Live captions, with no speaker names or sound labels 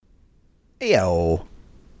Yo.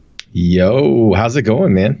 Yo, how's it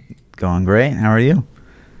going, man? Going great. How are you?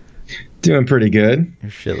 Doing pretty good. Your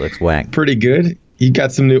shit looks whack. Pretty good. You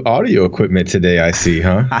got some new audio equipment today, I see,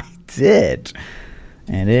 huh? I did.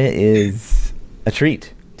 And it is a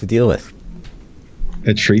treat to deal with.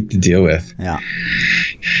 A treat to deal with. Yeah.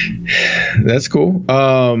 That's cool.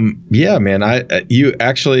 Yeah, man. You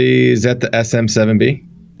actually, is that the SM7B?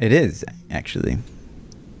 It is, actually.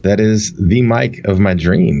 That is the mic of my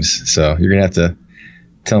dreams. So you're gonna have to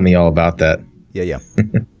tell me all about that. Yeah.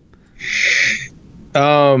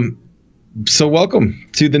 So welcome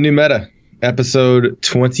to the new meta, episode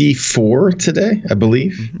 24 today, I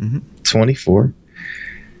believe. Mm-hmm. 24.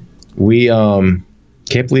 We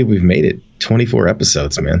can't believe we've made it. 24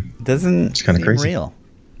 episodes, man. It's kind of crazy. Real.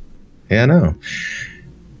 Yeah, I know.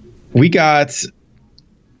 We got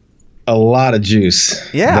a lot of juice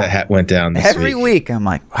that went down this Every week I'm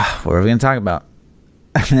like, wow, what are we going to talk about?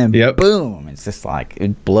 And then boom, it's just like,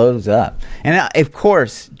 it blows up. And of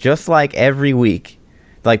course, just like every week,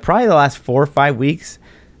 like probably the last 4 or 5 weeks,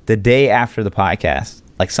 the day after the podcast,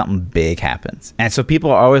 like something big happens. And so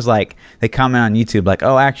people are always like, they comment on YouTube like,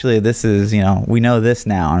 oh, actually, this is, we know this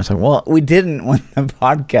now. And it's like, well, we didn't when the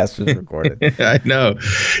podcast was recorded. I know.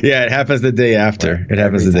 Yeah, it happens the day after. Right. It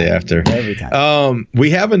happens the day after. Every time.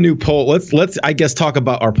 We have a new poll. Let's I guess talk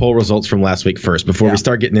about our poll results from last week first before we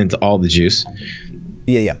start getting into all the juice.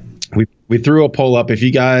 Yeah. We threw a poll up. If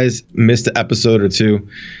you guys missed an episode or two,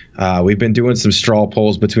 we've been doing some straw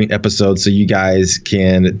polls between episodes, so you guys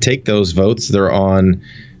can take those votes. They're on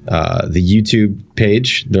the YouTube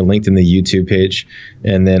page. They're linked in the YouTube page.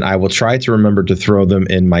 And then I will try to remember to throw them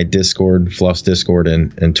in my Discord, Fluff's Discord,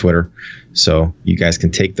 and Twitter, so you guys can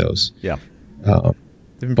take those. Yeah.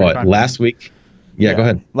 But last week... Yeah, go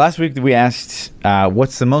ahead. Last week we asked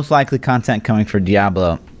what's the most likely content coming for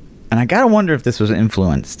Diablo. And I gotta wonder if this was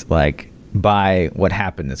influenced by what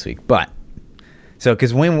happened this week. But so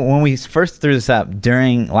because when we first threw this up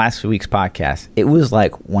during last week's podcast, it was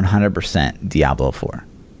like 100% Diablo 4,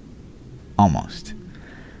 almost.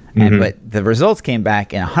 And but the results came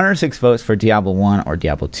back in 106 votes for Diablo 1 or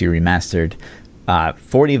Diablo 2 remastered,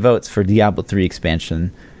 40 votes for Diablo 3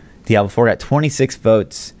 expansion. Diablo 4 got 26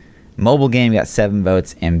 votes. Mobile game got 7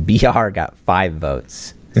 votes, and BR got 5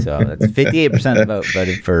 votes. So that's 58% of the vote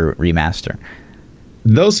voted for remaster.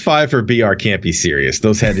 Those 5 for BR can't be serious.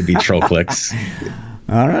 Those had to be troll clicks.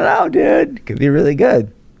 I don't know, dude. Could be really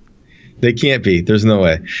good. They can't be. There's no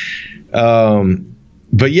way.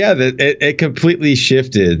 But yeah, it completely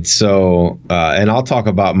shifted. So, and I'll talk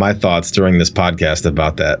about my thoughts during this podcast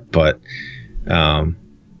about that. But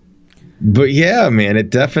yeah, man, it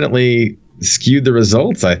definitely skewed the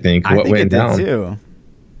results. I think what went down too.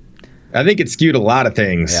 I think it skewed a lot of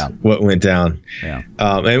things. Yeah. What went down. Yeah.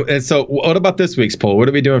 And so, what about this week's poll? What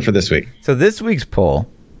are we doing for this week? So this week's poll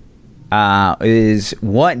is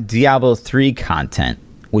what Diablo 3 content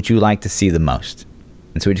would you like to see the most?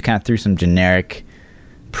 And so we just kind of threw some generic,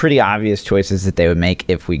 pretty obvious choices that they would make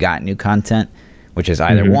if we got new content, which is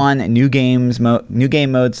either 1, new game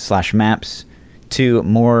modes / maps, 2,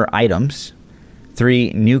 more items, 3,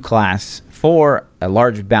 new class, 4, a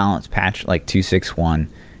large balance patch like 261,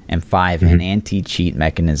 and 5, an anti-cheat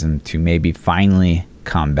mechanism to maybe finally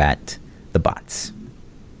combat the bots.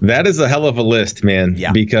 That is a hell of a list, man.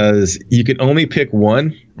 Yeah. Because you can only pick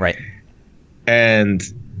one. Right. And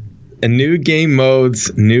a new game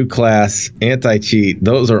modes, new class, anti-cheat,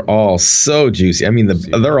 those are all so juicy. I mean,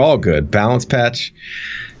 they're all good. Balance patch.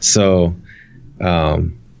 So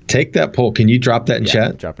take that poll. Can you drop that in chat?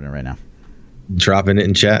 I'm dropping it right now. Dropping it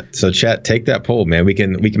in chat. So chat, take that poll, man. We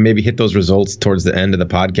can maybe hit those results towards the end of the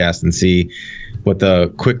podcast and see what the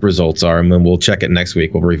quick results are, and then we'll check it next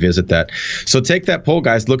week. We'll revisit that. So take that poll,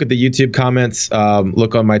 guys. Look at the YouTube comments.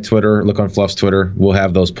 Look on my Twitter. Look on Fluff's Twitter. We'll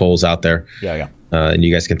have those polls out there. Yeah. And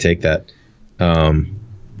you guys can take that.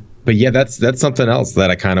 But yeah, that's something else that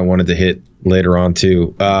I kind of wanted to hit later on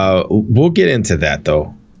too. We'll get into that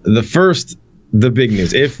though. The big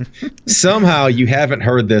news. If somehow you haven't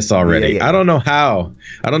heard this already, I don't know how.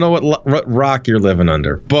 I don't know what rock you're living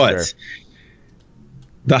under, but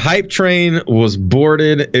the hype train was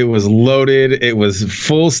boarded. It was loaded. It was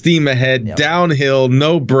full steam ahead, downhill,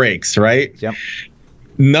 no brakes, right? Yep.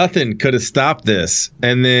 Nothing could have stopped this.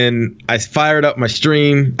 And then I fired up my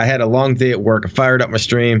stream. I had a long day at work. I fired up my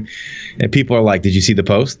stream, and people are like, "Did you see the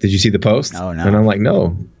post? Did you see the post?" Oh, no. And I'm like,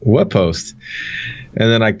 "No. What post?" And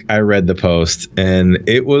then I read the post, and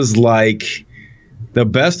it was like the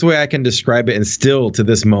best way I can describe it, and still to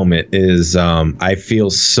this moment, is I feel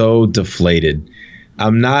so deflated.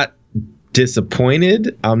 I'm not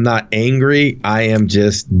disappointed. I'm not angry. I am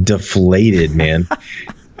just deflated, man.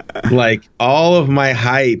 Like all of my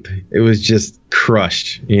hype, it was just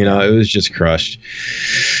crushed. It was just crushed.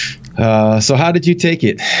 So how did you take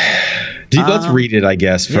it? Let's read it, I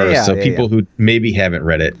guess, first. People who maybe haven't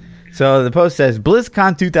read it. So the post says,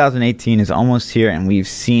 BlizzCon 2018 is almost here, and we've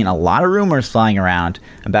seen a lot of rumors flying around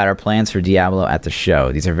about our plans for Diablo at the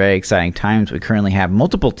show. These are very exciting times. We currently have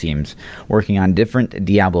multiple teams working on different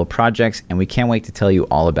Diablo projects, and we can't wait to tell you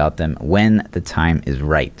all about them when the time is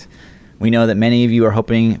right. We know that many of you are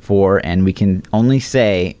hoping for, and we can only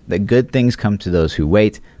say that good things come to those who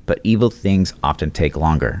wait, but evil things often take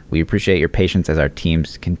longer. We appreciate your patience as our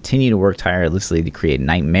teams continue to work tirelessly to create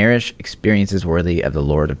nightmarish experiences worthy of the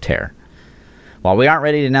Lord of Terror. While we aren't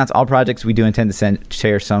ready to announce all projects, we do intend to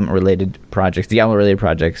share some related projects, Diablo-related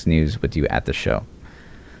projects news with you at the show.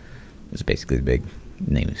 It's basically the big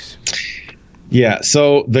news. Yeah,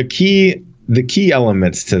 so the key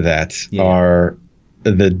elements to that are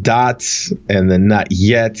the dots and the not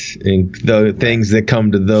yet, and the things that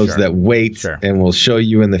come to those that wait, and we'll show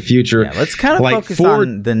you in the future. Yeah, let's kind of focus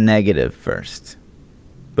on the negative first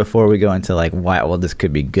before we go into like why. Well, this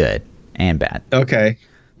could be good and bad. Okay,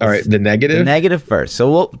 all right. The negative. The negative first. So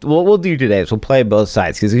what we'll do today is we'll play both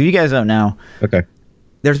sides, because if you guys don't know,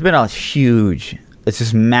 there's been a huge, it's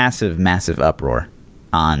just massive uproar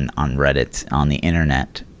on Reddit, on the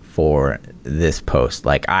internet, for this post.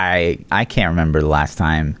 Like I can't remember the last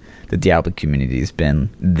time the Diablo community has been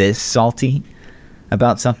this salty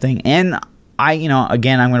about something. And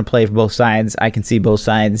again, I'm going to play for both sides. I can see both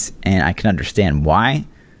sides and I can understand why.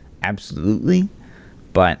 Absolutely.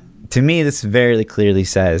 But to me, this very clearly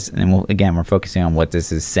says, and we're focusing on what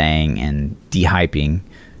this is saying and de-hyping.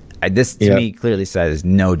 This to me clearly says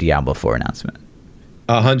no Diablo 4 announcement.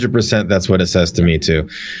 100%. That's what it says to me too.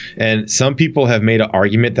 And some people have made an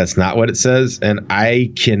argument that's not what it says, and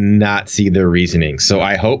I cannot see their reasoning. So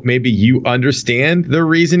I hope maybe you understand the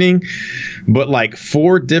reasoning. But like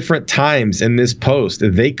 4 different times in this post,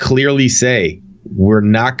 they clearly say, we're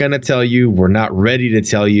not going to tell you. We're not ready to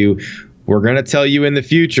tell you. We're going to tell you in the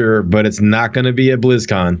future, but it's not going to be at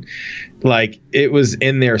BlizzCon. Like, it was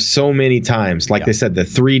in there so many times. Like they said, the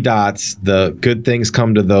 3 dots, the good things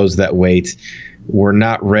come to those that wait. We're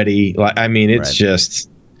not ready. Like, I mean, it's just,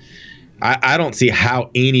 I don't see how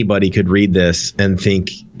anybody could read this and think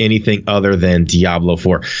anything other than Diablo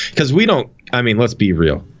 4. Because let's be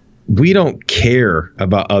real. We don't care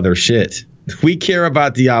about other shit. We care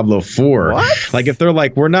about Diablo 4. What? Like, if they're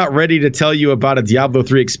like, we're not ready to tell you about a Diablo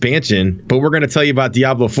 3 expansion, but we're going to tell you about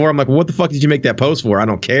Diablo 4. I'm like, well, what the fuck did you make that post for? I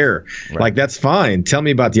don't care. Like, that's fine. Tell me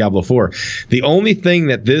about Diablo 4. The only thing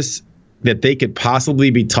that they could possibly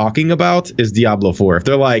be talking about is Diablo 4. If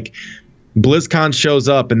they're like, BlizzCon shows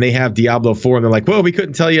up and they have Diablo 4 and they're like, well, we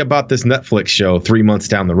couldn't tell you about this Netflix show 3 months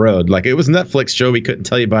down the road. Like, it was a Netflix show. We couldn't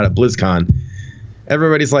tell you about at BlizzCon.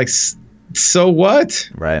 Everybody's like, so what?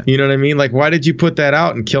 Right. You know what I mean? Like, why did you put that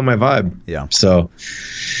out and kill my vibe? Yeah. So.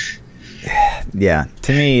 Yeah.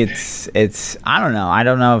 To me, it's I don't know. I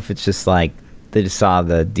don't know if it's just like they just saw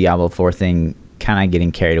the Diablo 4 thing kind of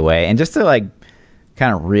getting carried away. And just to like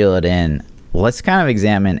kind of reel it in, let's kind of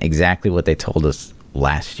examine exactly what they told us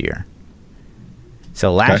last year.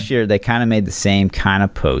 So last year, they kind of made the same kind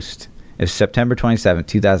of post. It was September 27th,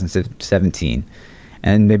 2017.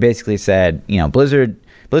 And they basically said,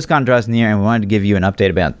 BlizzCon draws near, and we wanted to give you an update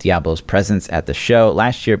about Diablo's presence at the show.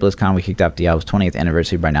 Last year at BlizzCon, we kicked off Diablo's 20th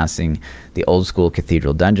anniversary by announcing the old school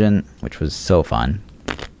Cathedral Dungeon, which was so fun.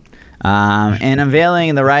 And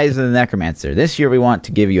unveiling the rise of the Necromancer. This year, we want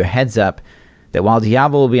to give you a heads up that while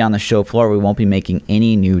Diablo will be on the show floor, we won't be making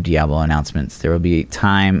any new Diablo announcements. There will be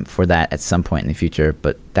time for that at some point in the future,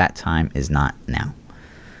 but that time is not now.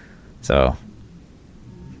 So,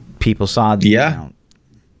 people saw Diablo.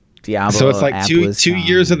 So it's like two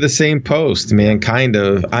years of the same post, man, kind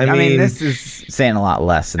of. I mean, this is saying a lot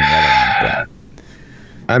less than the other one, but.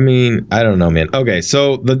 I mean, I don't know, man. Okay,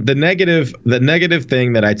 so the negative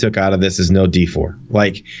thing that I took out of this is no D4.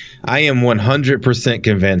 Like, I am 100%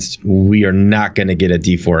 convinced we are not going to get a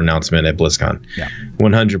D4 announcement at BlizzCon. Yeah.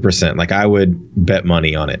 100%. Like, I would bet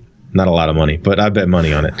money on it. Not a lot of money, but I bet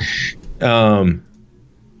money on it.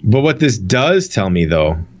 But what this does tell me,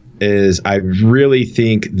 though, is I really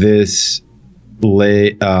think this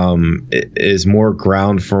is more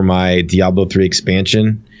ground for my Diablo 3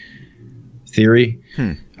 expansion theory.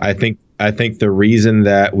 I think the reason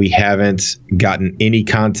that we haven't gotten any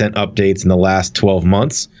content updates in the last 12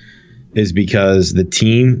 months is because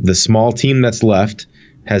the small team that's left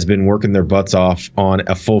has been working their butts off on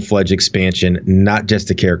a full-fledged expansion, not just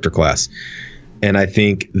a character class. And I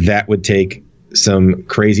think that would take some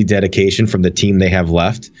crazy dedication from the team they have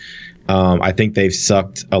left. I think they've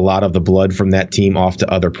sucked a lot of the blood from that team off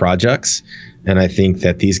to other projects. And I think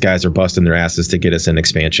that these guys are busting their asses to get us an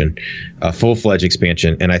expansion, a full-fledged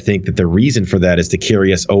expansion. And I think that the reason for that is to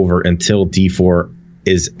carry us over until D4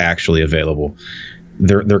 is actually available.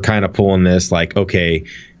 They're kind of pulling this like, okay,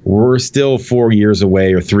 we're still 4 years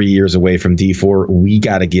away or 3 years away from D4. We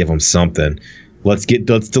got to give them something. Let's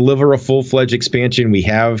deliver a full-fledged expansion. We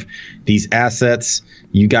have these assets.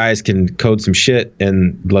 You guys can code some shit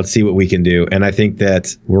and let's see what we can do. And I think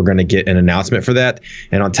that we're going to get an announcement for that.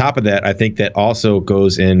 And on top of that, I think that also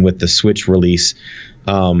goes in with the Switch release.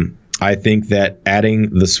 I think that adding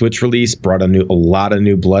the Switch release brought a lot of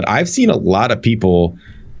new blood. I've seen a lot of people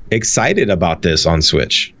excited about this on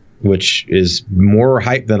Switch, which is more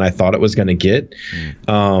hype than I thought it was going to get.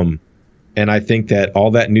 And I think that all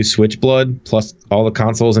that new Switch blood plus all the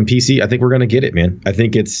consoles and PC, I think we're going to get it, man. I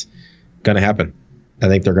think it's going to happen. I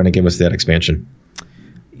think they're going to give us that expansion.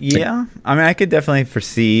 Yeah. I mean, I could definitely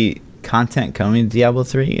foresee content coming to Diablo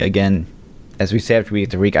 3. Again, as we say after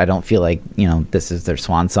week to week, I don't feel like, this is their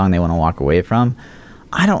swan song they want to walk away from.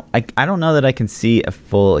 I don't know that I can see a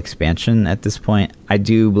full expansion at this point. I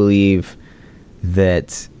do believe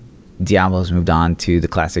that Diablo's moved on to the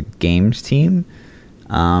classic games team.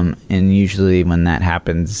 And usually when that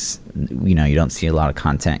happens, you don't see a lot of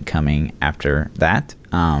content coming after that.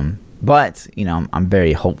 But I'm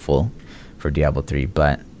very hopeful for Diablo 3,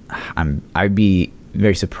 but I'd be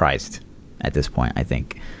very surprised at this point. I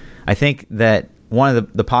think that one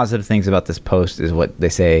of the positive things about this post is what they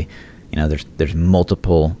say, there's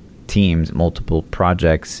multiple teams, multiple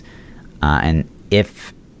projects, and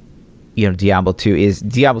if Diablo 2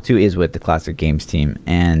 is with the classic games team,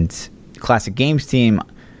 and classic games team,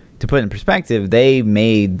 to put it in perspective, they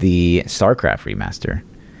made the StarCraft remaster,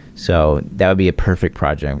 so that would be a perfect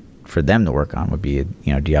project for them to work on. Would be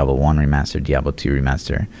Diablo 1 remaster, Diablo 2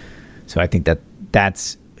 remaster. So I think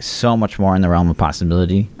that's so much more in the realm of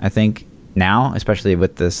possibility, I think, now, especially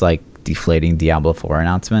with this like deflating Diablo 4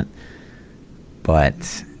 announcement.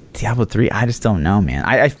 But Diablo 3, I just don't know, man.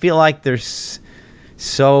 I feel like there's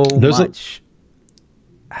much.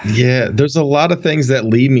 Yeah, there's a lot of things that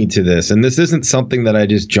lead me to this, and this isn't something that I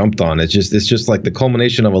just jumped on. It's just like the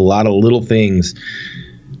culmination of a lot of little things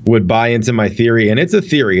would buy into my theory, and it's a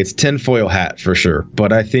theory. It's tinfoil hat for sure.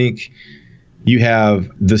 But I think you have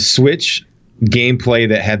the Switch gameplay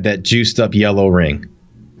that had that juiced up yellow ring.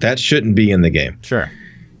 That shouldn't be in the game. Sure.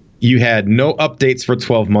 You had no updates for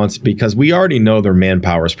 12 months because we already know their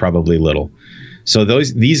manpower is probably little. So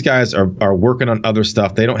these guys are working on other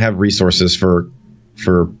stuff. They don't have resources for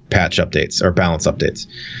patch updates or balance updates.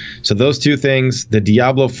 So those two things, the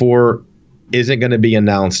Diablo 4 isn't going to be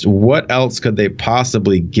announced. What else could they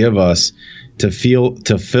possibly give us to fill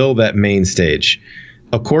that main stage?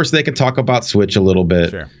 Of course, they can talk about Switch a little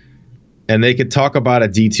bit. Sure. And they could talk about a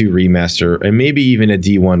D2 remaster and maybe even a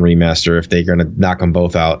D1 remaster if they're going to knock them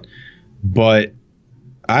both out. But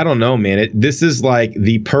I don't know, man. This is like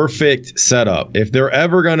the perfect setup. If they're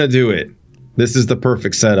ever going to do it, this is the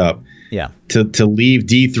perfect setup. Yeah. To leave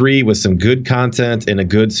D3 with some good content in a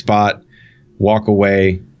good spot, walk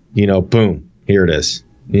away, boom, here it is,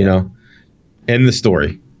 end the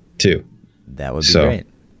story too. That would be great.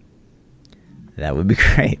 That would be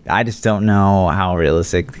great. I just don't know how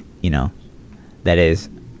realistic, that is.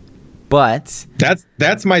 But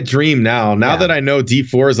that's my dream now. Now that I know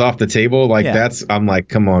D4 is off the table, I'm like,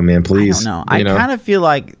 come on, man, please. I don't know. I kind of feel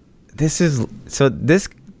like this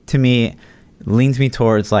to me leans me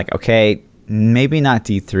towards like, okay, maybe not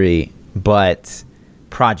D3, but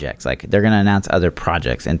projects. Like they're going to announce other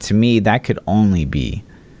projects. And to me, that could only be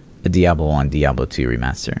a Diablo 1, Diablo 2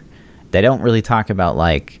 remaster. They don't really talk about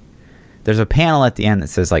like, there's a panel at the end that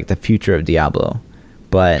says like the future of Diablo,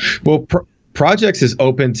 but projects is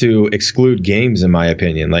open to exclude games, in my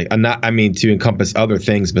opinion. To encompass other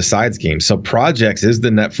things besides games. So projects is the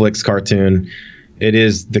Netflix cartoon. It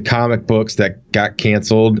is the comic books that got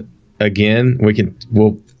canceled again.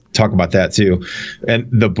 We'll talk about that too, and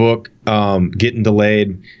the book getting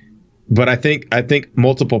delayed. But I think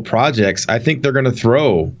multiple projects. I think they're going to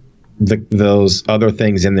throw those other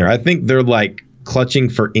things in there. I think they're like clutching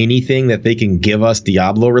for anything that they can give us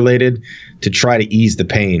Diablo related to try to ease the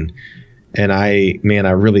pain. And I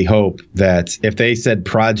really hope that if they said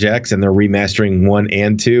projects and they're remastering 1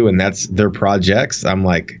 and 2 and that's their projects, I'm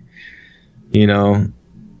like, yeah,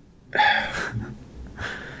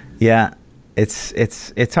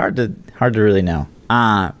 it's hard to really know.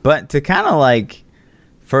 But to kind of like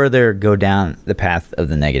further go down the path of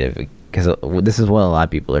the negative, because this is what a lot of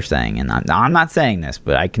people are saying, and I'm not saying this,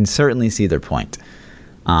 but I can certainly see their point.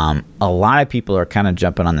 A lot of people are kind of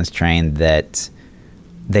jumping on this train that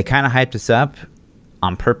they kind of hyped us up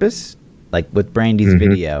on purpose, like with Brandy's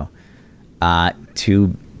video,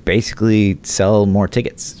 to basically sell more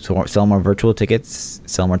tickets, so sell more virtual tickets,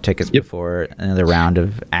 sell more tickets before another round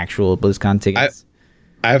of actual BlizzCon tickets.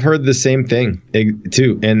 I've heard the same thing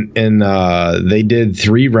too, and they did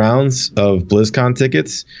 3 rounds of BlizzCon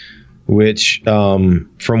tickets, which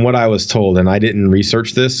from what I was told, and I didn't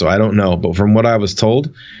research this, so I don't know, but from what I was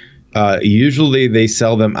told, usually they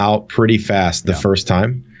sell them out pretty fast the first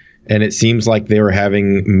time, and it seems like they were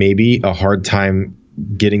having maybe a hard time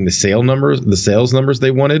getting the sales numbers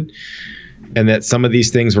they wanted, and that some of these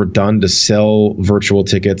things were done to sell virtual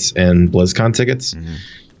tickets and BlizzCon tickets.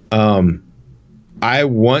 I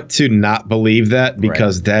want to not believe that,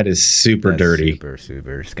 because that is super dirty.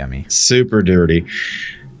 Super scummy. Super dirty.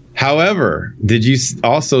 However, did you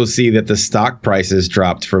also see that the stock prices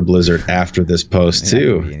dropped for Blizzard after this post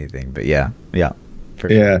too? That could be anything, but yeah.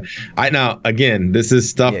 Sure. I now, again, this is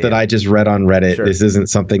stuff that I just read on Reddit. Sure. This isn't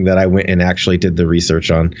something that I went and actually did the research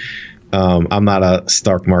on. I'm not a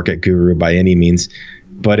stock market guru by any means,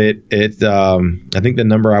 but I think the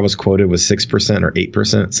number I was quoted was 6% or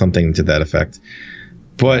 8%, something to that effect.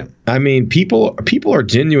 But I mean, people are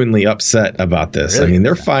genuinely upset about this. Really? I mean,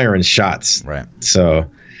 they're firing shots. Right. So,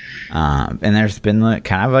 and there's been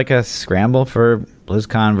kind of like a scramble for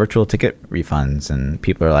BlizzCon virtual ticket refunds, and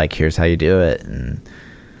people are like, "Here's how you do it," and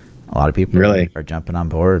a lot of people are jumping on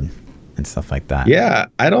board and stuff like that. Yeah,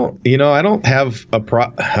 I don't have a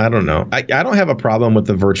problem with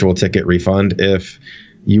the virtual ticket refund if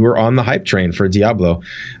you were on the hype train for Diablo.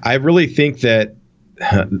 I really think that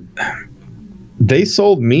they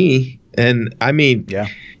sold me, and I mean,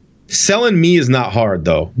 selling me is not hard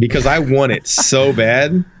though, because I want it so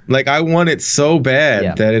bad. Like, I want it so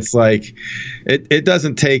bad that it's like, it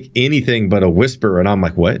doesn't take anything but a whisper, and I'm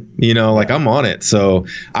like, what? Like, I'm on it. So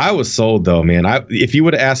I was sold though, man. If you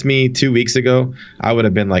would have asked me 2 weeks ago, I would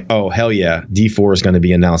have been like, oh, hell yeah, D4 is going to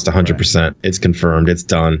be announced 100%. Right. It's confirmed. It's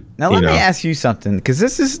done. Now let me ask you something, because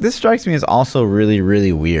this strikes me as also really,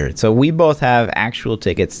 really weird. So we both have actual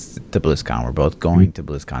tickets to BlizzCon. We're both going to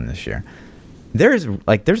BlizzCon this year. There's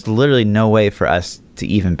literally no way for us to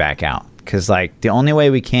even back out. Because, the only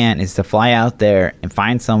way we can is to fly out there and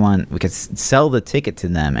find someone. We could sell the ticket to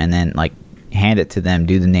them and then, hand it to them,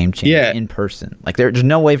 do the name change in person. There's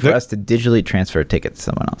no way for us to digitally transfer a ticket to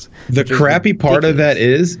someone else. The crappy part of that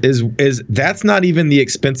is that's not even the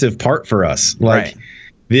expensive part for us.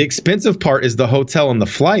 The expensive part is the hotel and the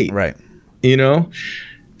flight. Right.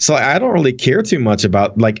 So I don't really care too much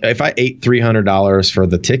about, if I ate $300 for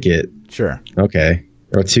the ticket. Sure. Okay.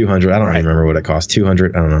 Or 200. I don't remember what it cost.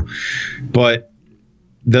 200. I don't know. But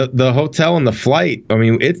the hotel and the flight, I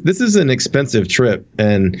mean, this is an expensive trip.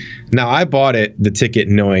 And now I bought the ticket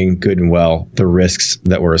knowing good and well the risks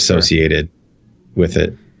that were associated with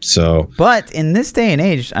it. So, but in this day and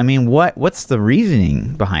age, I mean, what's the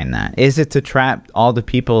reasoning behind that? Is it to trap all the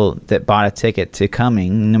people that bought a ticket to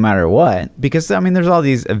coming no matter what? Because, I mean, there's all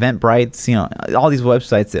these Eventbrites, all these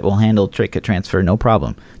websites that will handle ticket transfer, no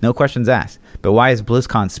problem, no questions asked. But why is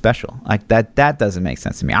BlizzCon special? That doesn't make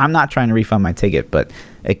sense to me. I'm not trying to refund my ticket, but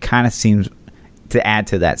it kind of seems to add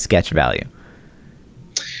to that sketch value.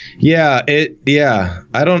 Yeah,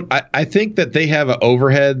 I think that they have an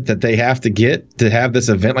overhead that they have to get to have this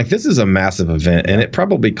event. This is a massive event, and it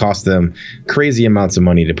probably cost them crazy amounts of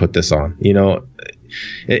money to put this on.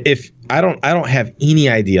 If I don't have any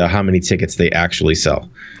idea how many tickets they actually sell.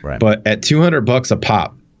 Right. But at $200 a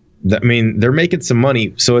pop, I mean, they're making some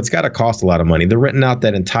money, so it's got to cost a lot of money. They're renting out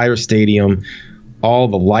that entire stadium, all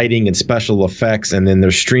the lighting and special effects, and then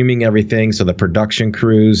they're streaming everything, so the production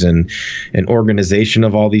crews and organization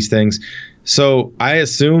of all these things. So I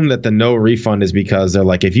assume that the no refund is because they're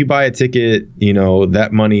like, if you buy a ticket, that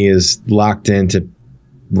money is locked in to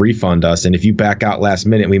refund us, and if you back out last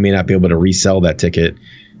minute, we may not be able to resell that ticket,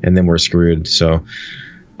 and then we're screwed. So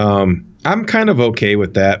I'm kind of okay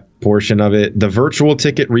with that portion of it. The virtual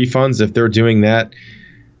ticket refunds, if they're doing that,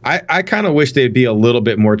 I kind of wish they'd be a little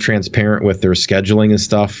bit more transparent with their scheduling and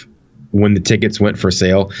stuff when the tickets went for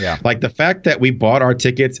sale. Yeah. The fact that we bought our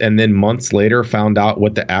tickets and then months later found out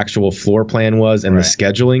what the actual floor plan was and the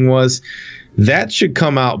scheduling was, that should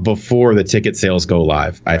come out before the ticket sales go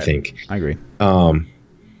live, I think. I agree. And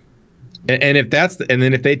if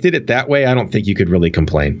they did it that way, I don't think you could really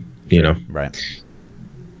complain, Right.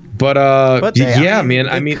 But yeah, man,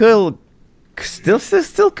 I mean,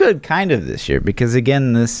 still could kind of this year, because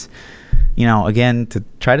again, to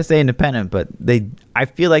try to stay independent, but I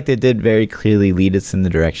feel like they did very clearly lead us in the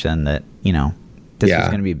direction that, this is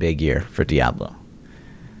going to be a big year for Diablo.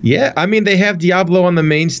 Yeah, I mean, they have Diablo on the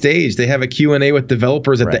main stage. They have a Q&A with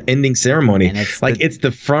developers at the ending ceremony. And it's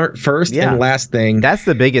the first and last thing. That's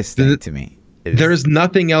the biggest thing to me. There's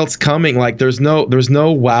nothing else coming. Like there's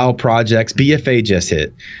no WoW projects. BFA just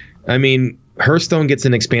hit. I mean, Hearthstone gets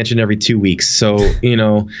an expansion every 2 weeks. So,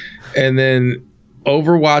 and then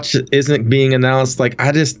Overwatch isn't being announced. Like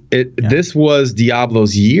this was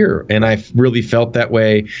Diablo's year, and I really felt that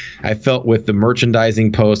way. I felt with the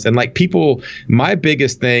merchandising post and like people. My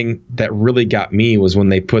biggest thing that really got me was when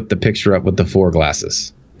they put the picture up with the 4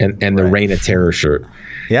 glasses and the Reign of Terror shirt.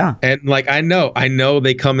 Yeah, and like I know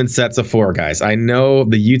they come in sets of 4, guys. I know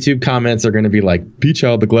the YouTube comments are going to be like,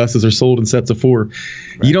 "ThaPchild, the glasses are sold in sets of 4." Right.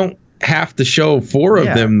 You don't have to show 4 of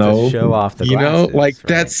them though. Show off the glasses, like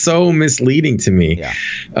that's so misleading to me. Yeah.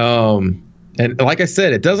 And like I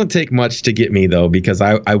said, it doesn't take much to get me though, because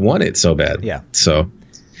I want it so bad. Yeah. So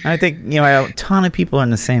I think a ton of people are in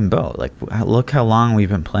the same boat. Like, look how long we've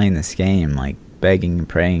been playing this game, like begging and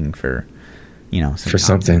praying for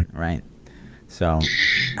something, right? So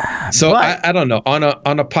I don't know.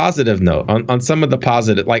 On a positive note, on some of the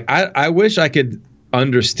positive, like I wish I could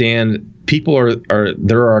understand. People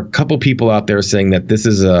there are a couple people out there saying that this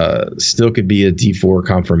is still could be a D4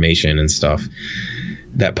 confirmation and stuff,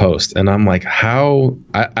 that post, and I'm like, how?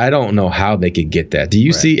 I don't know how they could get that. Do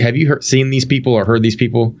you have you seen these people or heard these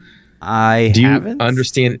people? Do you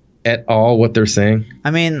understand at all what they're saying?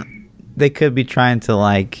 I mean, they could be trying to,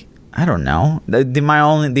 like, I don't know.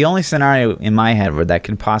 The only scenario in my head where that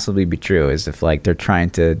could possibly be true is if, like, they're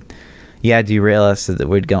trying to derail us so that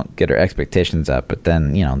we don't get our expectations up, but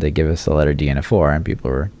then they give us a letter D and a 4 and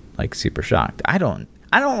people were like super shocked. I don't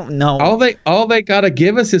know. All they gotta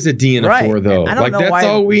give us is a D and a 4 though. Like that's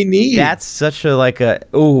all we need. That's such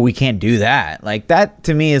we can't do that. Like that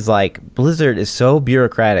to me is like, Blizzard is so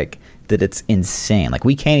bureaucratic that it's insane. Like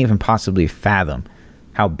we can't even possibly fathom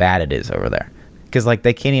how bad it is over there, because like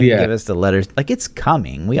they can't even give us the letters. Like it's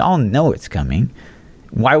coming. We all know it's coming.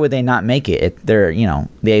 Why would they not make it? They're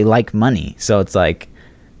they like money, so it's like,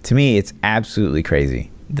 to me it's absolutely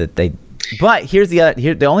crazy that they. But here's the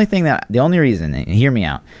only reason, and hear me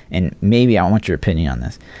out, and maybe I want your opinion on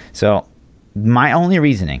this. So my only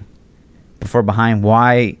reasoning behind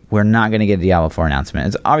why we're not going to get a Diablo 4 announcement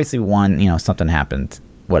is obviously one, something happened,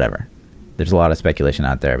 whatever. There's a lot of speculation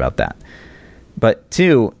out there about that. But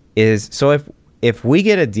 2 is, so if we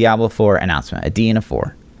get a Diablo 4 announcement, a D and a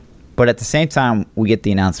 4, but at the same time we get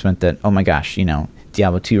the announcement that, oh my gosh,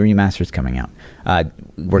 Diablo 2 Remastered is coming out.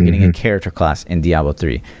 We're getting a character class in Diablo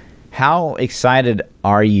 3. How excited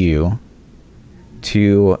are you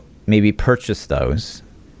to maybe purchase those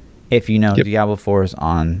if Diablo 4 is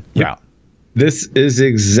on route? This is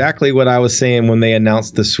exactly what I was saying when they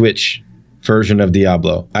announced the Switch version of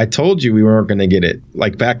Diablo. I told you we weren't going to get it,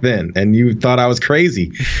 like back then, and you thought I was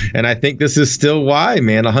crazy. And I think this is still why,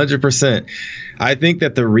 man, 100%. I think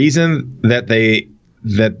that the reason that they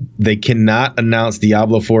cannot announce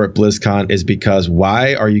Diablo 4 at BlizzCon is because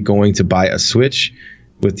why are you going to buy a Switch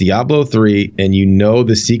with Diablo 3 and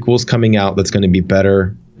the sequel's coming out that's going to be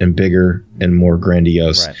better and bigger and more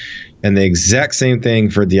grandiose? Right. And the exact same thing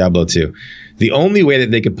for Diablo 2. The only way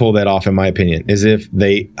that they could pull that off, in my opinion, is if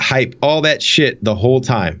they hype all that shit the whole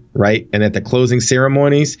time, right? And at the closing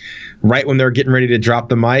ceremonies, right when they're getting ready to drop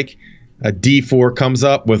the mic, a D4 comes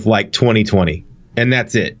up with like 2020, and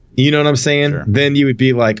that's it. You know what I'm saying? Sure. Then you would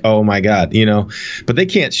be like, oh my God, but they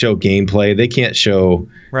can't show gameplay. They can't show,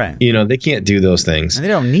 right. They can't do those things. And they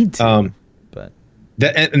don't need to. But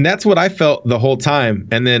that's what I felt the whole time.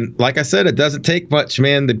 And then, like I said, it doesn't take much,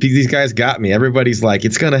 man. These guys got me. Everybody's like,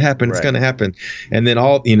 it's going to happen. Right. It's going to happen. And then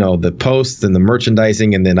all, the posts and the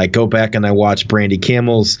merchandising. And then I go back and I watch Brandy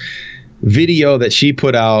Camel's video that she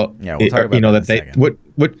put out, we'll talk about that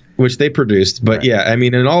which they produced. But right. I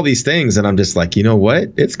mean, and all these things, and I'm just like, you know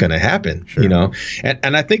what? It's going to happen, sure.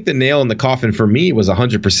 And I think the nail in the coffin for me was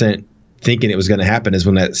 100% thinking it was going to happen is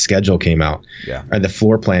when that schedule came out, or the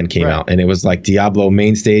floor plan came out, and it was like Diablo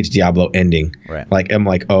main stage, Diablo ending. Right. Like, I'm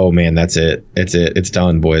like, oh man, that's it. It's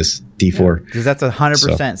done, boys. D4. Because that's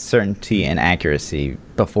 100% certainty and accuracy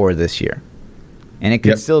before this year. And it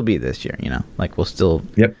could still be this year, like we'll still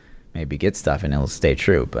maybe get stuff and it'll stay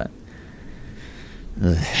true, but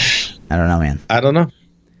I don't know, man. I don't know.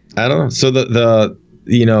 So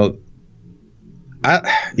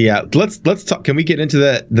let's talk. Can we get into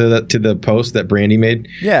the post that Brandy made?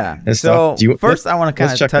 Yeah. So first I want to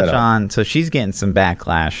kind of touch on, so she's getting some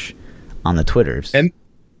backlash on the Twitters. And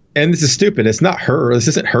this is stupid. It's not her. This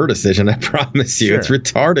isn't her decision. I promise you. Sure. It's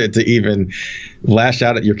retarded to even lash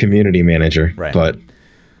out at your community manager. Right. But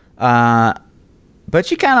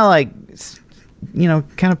she kind of like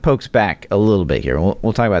kind of pokes back a little bit here.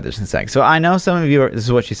 We'll talk about this in a sec. So I know some of you this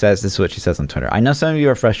is what she says on Twitter. I know some of you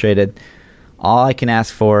are frustrated. All I can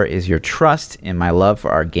ask for is your trust in my love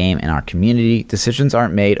for our game and our community. Decisions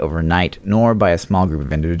aren't made overnight, nor by a small group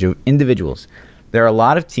of individuals. There are a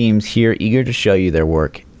lot of teams here eager to show you their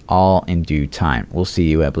work, all in due time. We'll see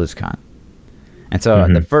you at BlizzCon. And so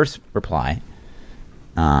the first reply,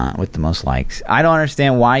 with the most likes, I don't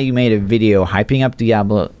understand why you made a video hyping up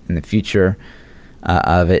Diablo in the future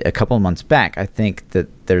of it a couple of months back. I think that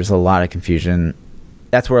there's a lot of confusion.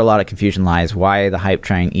 That's where a lot of confusion lies, why the hype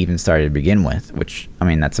train even started to begin with, which, I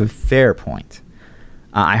mean, that's a fair point.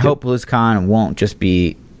 I hope BlizzCon won't just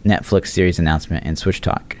be Netflix series announcement and Switch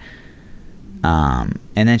talk. And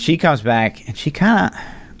then she comes back, and she kind of,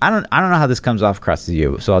 I don't know how this comes off across to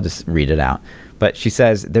you, so I'll just read it out. But she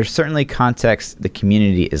says, there's certainly context the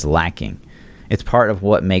community is lacking. It's part of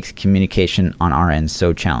what makes communication on our end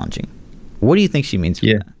so challenging. What do you think she means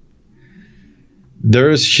by that?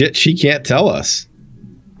 There's shit she can't tell us.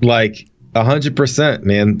 Like 100%,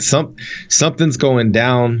 man. Something's going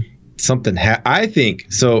down. I think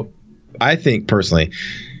personally,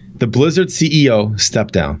 the Blizzard CEO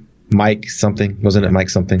stepped down. Mike something, wasn't it Mike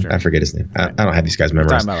something? Sure. I forget his name. I don't have these guys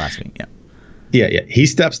memorized. Talking about last week, Yeah. He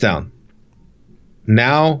steps down.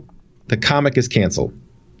 Now the comic is canceled.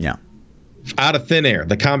 Yeah. Out of thin air,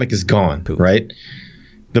 the comic is gone. Poof. Right?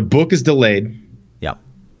 The book is delayed. Yep.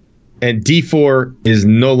 And D4 is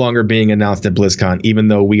no longer being announced at BlizzCon, even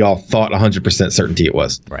though we all thought 100% certainty it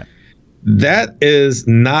was. Right. That is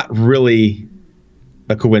not really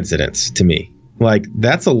a coincidence to me. Like,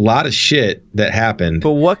 that's a lot of shit that happened.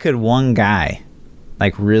 But what could one guy,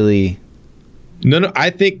 like, really... No, I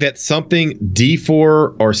think that something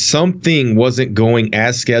D4 or something wasn't going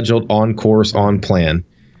as scheduled, on course, on plan.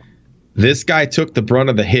 This guy took the brunt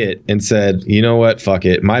of the hit and said, you know what, fuck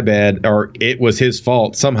it, my bad, or it was his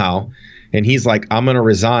fault somehow. And he's like, I'm going to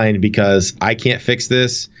resign because I can't fix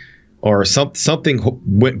this, or something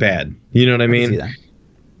went bad. You know what I mean?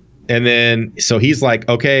 And then, so he's like,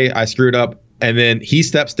 okay, I screwed up. And then he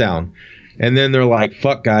steps down. And then they're like,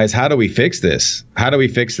 fuck, guys, how do we fix this?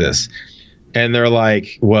 And they're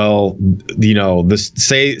like, well, you know,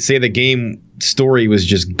 say the game story was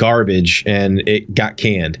just garbage and it got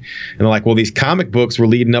canned. And they're like, well, these comic books were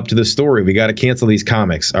leading up to the story. We got to cancel these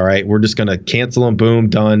comics. All right, we're just going to cancel them. Boom,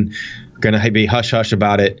 done. Going to be hush hush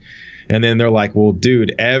about it. And then they're like, well,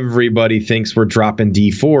 dude, everybody thinks we're dropping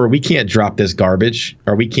D4. We can't drop this garbage,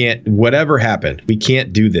 or we can't, whatever happened, we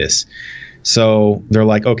can't do this. So they're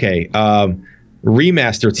like, okay,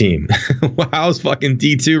 remaster team. How's fucking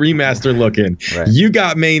D2 remaster looking? Right. You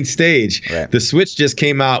got main stage. Right. The Switch just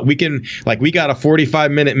came out. We got a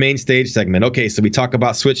 45-minute main stage segment. Okay, so we talk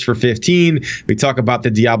about Switch for 15. We talk about the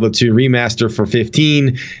Diablo 2 remaster for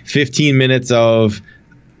 15 minutes of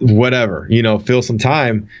whatever, you know, fill some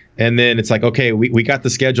time. And then it's like, okay, we got the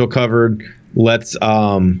schedule covered. Let's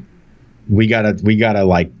we gotta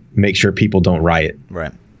like make sure people don't riot.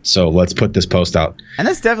 Right. So let's put this post out. And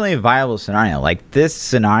that's definitely a viable scenario. Like, this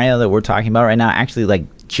scenario that we're talking about right now actually, like,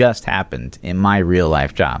 just happened in my real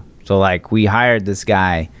life job. So, like, we hired this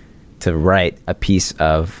guy to write a piece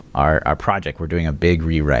of our project. We're doing a big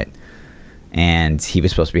rewrite. And he was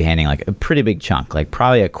supposed to be handing, like, a pretty big chunk, like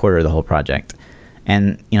probably a quarter of the whole project.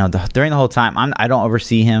 And, you know, during the whole time, I don't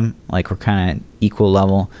oversee him. Like, we're kind of equal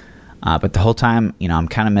level. But the whole time, you know, I'm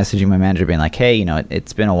kind of messaging my manager being like, hey, you know,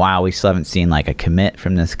 it's been a while. We still haven't seen, like, a commit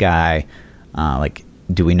from this guy. Like,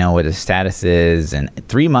 do we know what his status is? And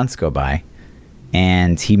 3 months go by,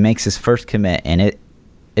 and he makes his first commit, and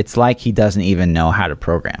it's like he doesn't even know how to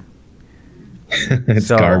program. It's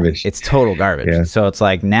garbage. It's total garbage. Yeah. So it's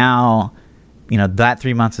like, now, you know, that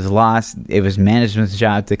 3 months is lost. It was management's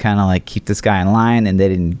job to kind of, like, keep this guy in line, and they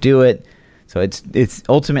didn't do it. So it's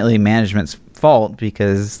ultimately management's fault,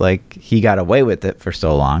 because, like, he got away with it for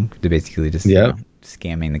so long, to basically just you know,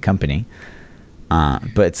 scamming the company.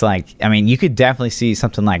 But it's like, I mean, you could definitely see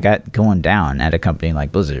something like that going down at a company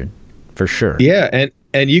like Blizzard, for sure. Yeah,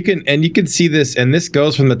 and you can see this, and this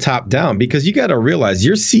goes from the top down, because you got to realize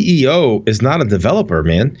your CEO is not a developer,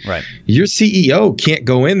 man. Right. Your CEO can't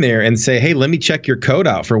go in there and say, hey, let me check your code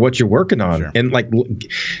out for what you're working on. Sure. And like,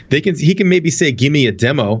 he can maybe say, give me a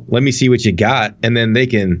demo, let me see what you got, and then they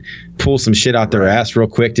can pull some shit out their ass real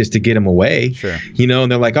quick just to get him away. Sure. You know,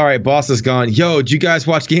 and they're like, all right, boss is gone. Yo, did you guys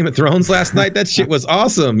watch Game of Thrones last night? That shit was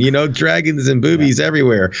awesome. You know, dragons and boobies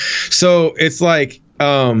everywhere. So it's like,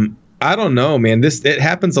 I don't know, man. It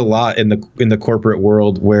happens a lot in the corporate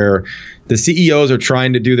world, where the CEOs are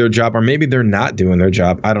trying to do their job, or maybe they're not doing their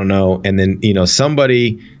job. I don't know. And then, you know,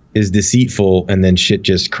 somebody is deceitful, and then shit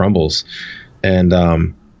just crumbles. And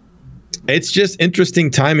it's just interesting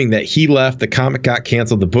timing that he left, the comic got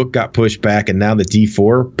canceled, the book got pushed back, and now the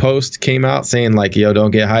D4 post came out saying like, yo,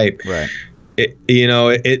 don't get hype. Right.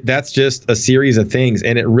 That's just a series of things,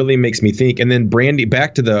 and it really makes me think. And then Brandy,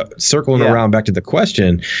 back to the circling around, back to the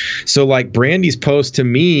question. So like Brandy's post to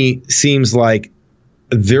me seems like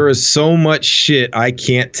there is so much shit I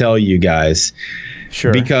can't tell you guys.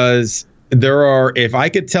 Sure. Because if I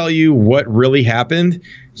could tell you what really happened,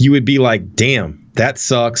 you would be like, damn, that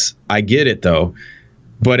sucks. I get it though.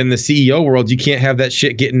 But in the CEO world, you can't have that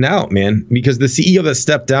shit getting out, man, because the CEO that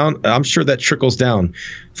stepped down, I'm sure that trickles down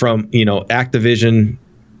from, Activision.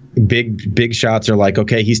 Big shots are like,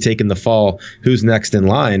 okay, he's taking the fall. Who's next in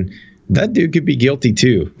line? That dude could be guilty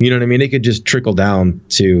too. You know what I mean? It could just trickle down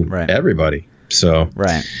to everybody. So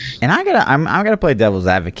right. And I'm gonna play devil's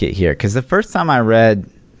advocate here, because the first time I read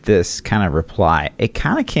this kind of reply, it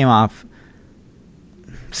kind of came off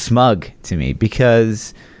smug to me,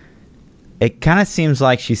 because it kind of seems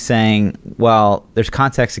like she's saying, well, there's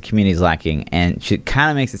context the community is lacking, and she kind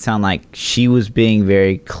of makes it sound like she was being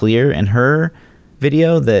very clear in her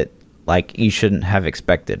video that like you shouldn't have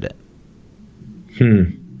expected it.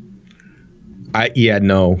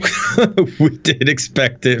 No. We did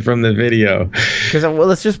expect it from the video. Because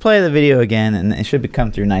let's just play the video again, and it should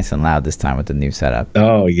come through nice and loud this time with the new setup.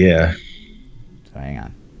 Oh yeah. So hang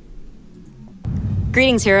on.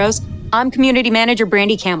 Greetings, heroes. I'm Community Manager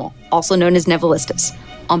Brandy Camel, also known as Nevilistus.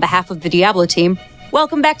 On behalf of the Diablo team,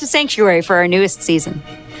 welcome back to Sanctuary for our newest season.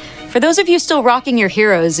 For those of you still rocking your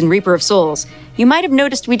heroes in Reaper of Souls, you might have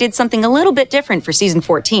noticed we did something a little bit different for Season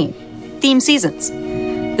 14. Theme seasons.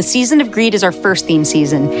 The Season of Greed is our first theme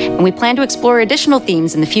season, and we plan to explore additional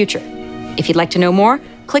themes in the future. If you'd like to know more,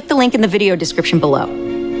 click the link in the video description below.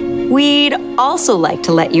 We'd also like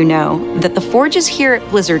to let you know that the forges here at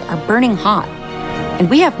Blizzard are burning hot, and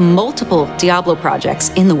we have multiple Diablo projects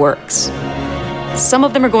in the works. Some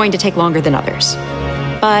of them are going to take longer than others,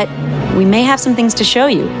 but we may have some things to show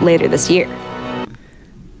you later this year.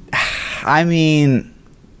 I mean,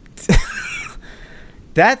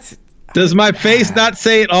 that's... Does my face not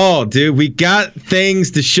say it all, dude? We got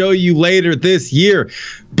things to show you later this year.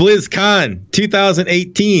 BlizzCon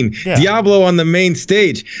 2018, Diablo on the main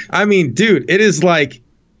stage. I mean, dude, it is like,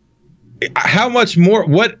 how much more?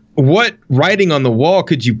 What writing on the wall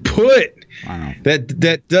could you put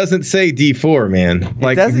that doesn't say D4, man?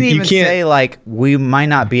 Like, it doesn't even say like we might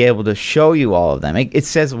not be able to show you all of them. It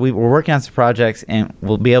says we're working on some projects and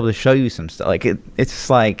we'll be able to show you some stuff. Like it's just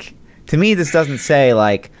like, to me, this doesn't say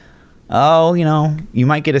like, oh, you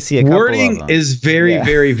might get to see a couple wording of them. Is very,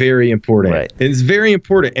 very, very important. Right. It's very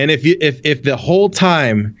important. And if the whole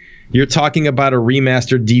time you're talking about a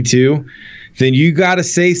remastered D2, then you got to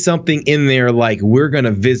say something in there like, we're going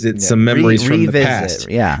to visit some memories from the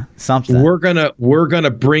past. Yeah, something. We're going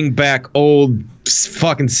to bring back old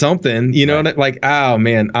fucking something, like, oh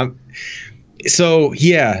man. So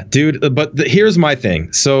yeah, dude, but here's my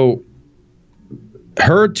thing. So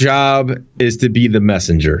her job is to be the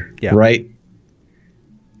messenger, right?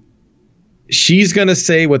 She's going to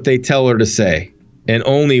say what they tell her to say, and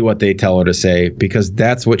only what they tell her to say, because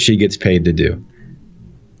that's what she gets paid to do.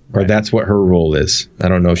 Or that's what her role is. I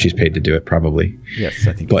don't know if she's paid to do it, probably. Yes,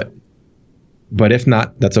 I think but if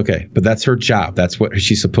not, that's okay. But that's her job. That's what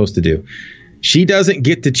she's supposed to do. She doesn't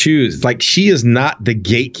get to choose. Like, she is not the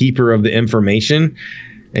gatekeeper of the information,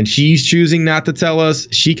 and she's choosing not to tell us.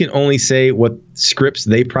 She can only say what scripts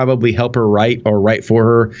they probably help her write or write for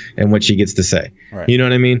her, and what she gets to say. Right. You know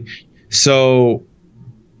what I mean? So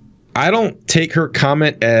I don't take her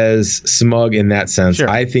comment as smug in that sense. Sure.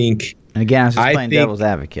 I think... And again, I was just playing devil's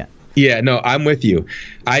advocate. Yeah, no, I'm with you.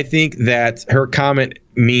 I think that her comment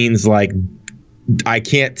means like, I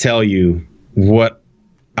can't tell you what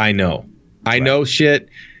I know. I know shit,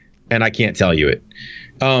 and I can't tell you it.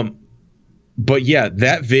 But yeah,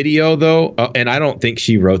 that video though, and I don't think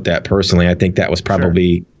she wrote that personally. I think that was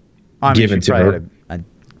probably given to her. Had a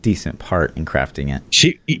decent part in crafting it.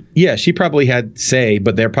 She probably had say,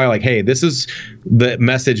 but they're probably like, hey, this is the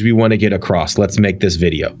message we want to get across. Let's make this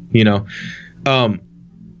video,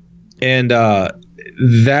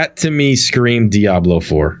 that to me screamed Diablo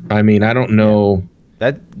 4. I mean, I don't know.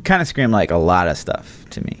 That kind of screamed like a lot of stuff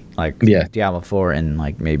to me. Like Diablo 4 and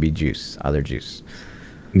like maybe other juice.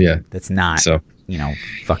 Yeah. That's not,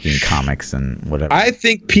 fucking comics and whatever. I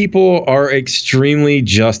think people are extremely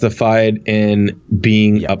justified in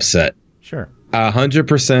being upset. Sure.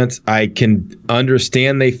 100%. I can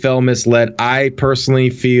understand they felt misled. I personally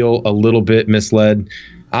feel a little bit misled.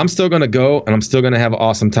 I'm still going to go, and I'm still going to have an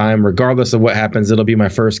awesome time. Regardless of what happens, it'll be my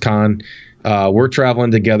first con. We're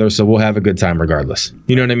traveling together, so we'll have a good time regardless.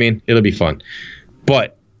 You know what I mean? It'll be fun.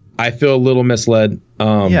 But I feel a little misled.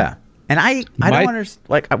 Yeah. And I don't understand.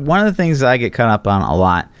 Like, one of the things that I get caught up on a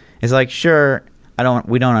lot is like, sure,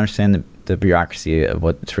 we don't understand the bureaucracy of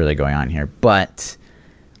what's really going on here, but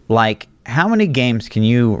like, how many games can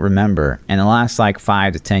you remember in the last like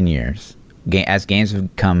 5 to 10 years, as games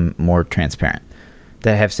have become more transparent,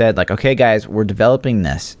 that have said like, okay, guys, we're developing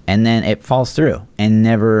this, and then it falls through and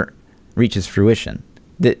never reaches fruition?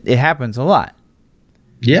 It happens a lot.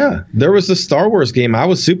 Yeah, there was a Star Wars game I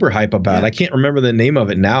was super hype about. I can't remember the name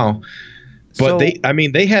of it now, but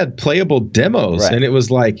they had playable demos, and it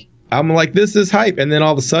was like, I'm like, this is hype, and then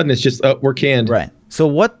all of a sudden it's just, we're canned. Right.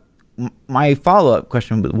 So my follow-up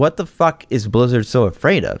question, what the fuck is Blizzard so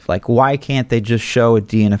afraid of? Like, why can't they just show a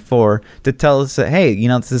DNF4 to tell us that, hey,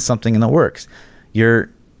 this is something in the works? You're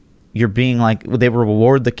being like, they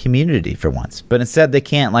reward the community for once, but instead they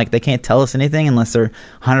can't tell us anything unless they're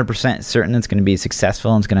 100% certain it's going to be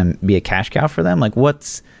successful and it's going to be a cash cow for them. Like,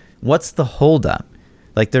 what's the holdup?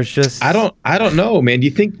 Like, there's just, I don't know, man. Do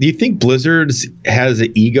you think Blizzard has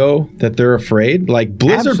an ego that they're afraid? Like,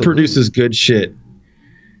 Blizzard produces good shit.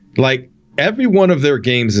 Like, every one of their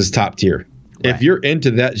games is top tier. Right. If you're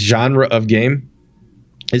into that genre of game,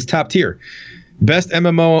 it's top tier. Best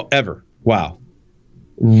MMO ever. Wow.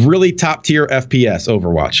 Really top tier FPS,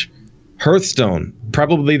 Overwatch. Hearthstone,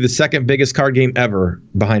 probably the second biggest card game ever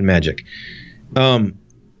behind Magic. I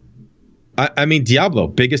mean, Diablo,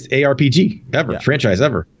 biggest ARPG ever, franchise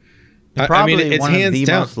ever. Probably it's one of the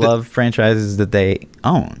most loved franchises that they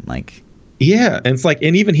own. Like, yeah, and it's like,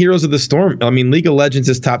 and even Heroes of the Storm. I mean, League of Legends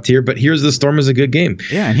is top tier, but Heroes of the Storm is a good game.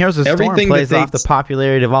 Yeah, and Heroes of the Storm plays off the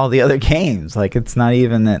popularity of all the other games. Like, it's not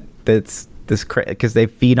even that's this because they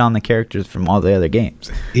feed on the characters from all the other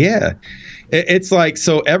games. Yeah, it's like,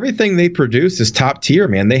 so everything they produce is top tier,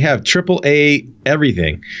 man. They have AAA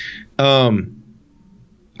everything.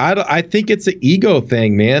 I think it's an ego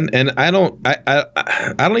thing, man, and I don't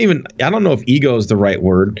know if ego is the right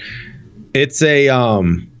word. It's a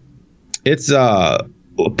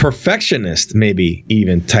perfectionist, maybe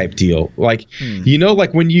even type deal. Like,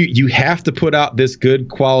 like when you have to put out this good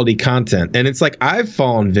quality content, and it's like, I've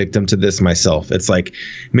fallen victim to this myself. It's like,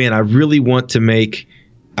 man, I really want to make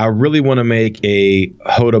a Raker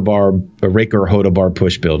Hodabar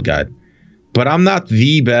push build guide, but I'm not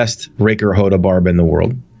the best Raker Hodabarb in the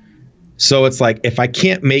world. So it's like, if I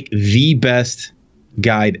can't make the best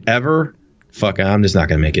guide ever, I'm just not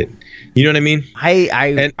gonna make it. You know what I mean?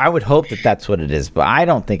 I would hope that that's what it is, but I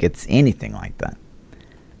don't think it's anything like that.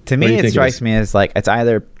 To me, it strikes me as like, it's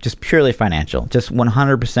either just purely financial, just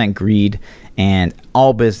 100% greed, and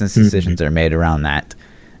all business decisions are made around that,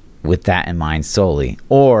 with that in mind solely.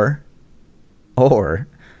 Or, I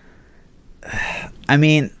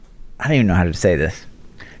mean, I don't even know how to say this.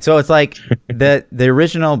 So it's like the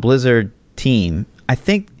original Blizzard team, I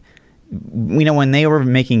think, when they were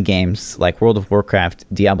making games like World of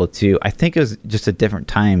Warcraft, Diablo 2, I think it was just a different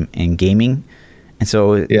time in gaming. And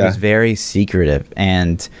so it was very secretive,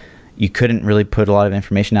 and you couldn't really put a lot of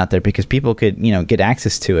information out there because people could, get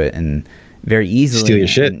access to it and very easily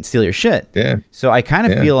steal your shit. Yeah. So I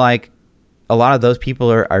kind of feel like a lot of those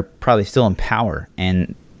people are probably still in power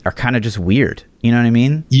and are kind of just weird. You know what I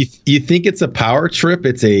mean? You think it's a power trip?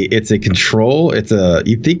 It's a control.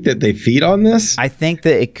 You think that they feed on this? I think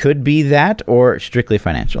that it could be that, or strictly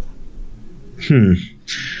financial.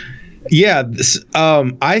 Yeah.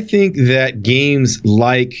 I think that games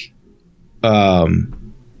like PoE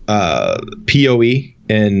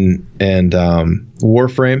and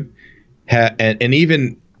Warframe and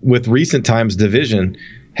even with recent times Division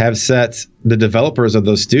have set, the developers of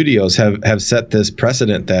those studios have set this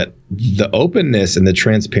precedent that the openness and the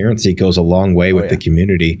transparency goes a long way with the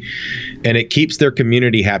community, and it keeps their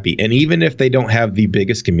community happy. And even if they don't have the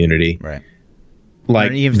biggest community, right?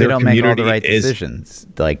 Like, even if they don't make all the right decisions,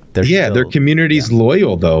 like their community's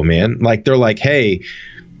loyal though, man. Like, they're like, hey,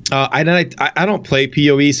 I don't play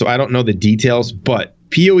PoE, so I don't know the details, but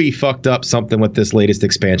PoE fucked up something with this latest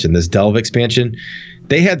expansion, this Delve expansion.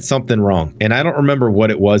 They had something wrong, and I don't remember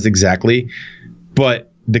what it was exactly,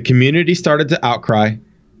 but the community started to outcry.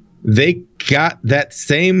 They got that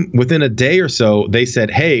same, within a day or so, they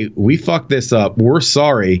said, hey, we fucked this up. We're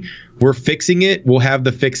sorry. We're fixing it. We'll have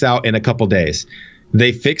the fix out in a couple days.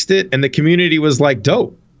 They fixed it, and the community was like,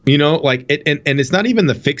 dope. Like it, and it's not even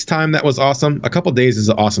the fix time that was awesome. A couple days is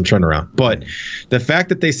an awesome turnaround. But the fact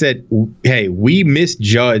that they said, hey, we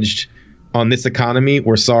misjudged on this economy.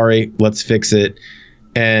 We're sorry. Let's fix it.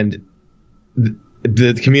 And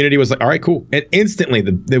the community was like, all right, cool. And instantly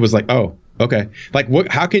it was like, oh, okay. Like,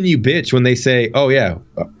 how can you bitch when they say, oh yeah,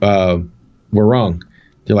 we're wrong?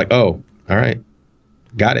 You're like, oh, all right.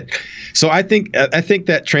 got it. So I think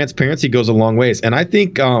that transparency goes a long ways, and I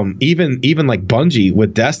think even like Bungie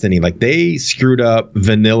with Destiny, like they screwed up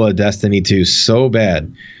vanilla Destiny 2 so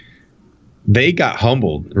bad. They got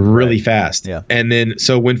humbled really fast. Yeah. And then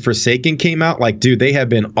so when Forsaken came out, like, dude, they have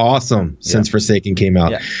been awesome since Forsaken came out.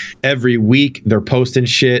 Yeah. Every week they're posting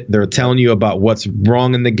shit. They're telling you about what's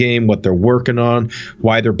wrong in the game, what they're working on,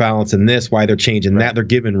 why they're balancing this, why they're changing that. They're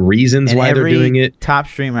giving reasons why they're doing it. Top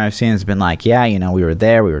streamer I've seen has been like, yeah, you know, we were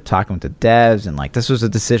there, we were talking with the devs, and like this was a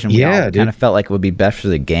decision we all kind of felt like it would be best for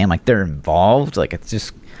the game. Like they're involved. Like it's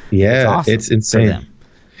just it's awesome. It's insane.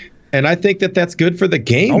 And I think that's good for the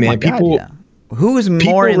game, man. People, who is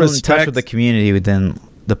more in touch with the community than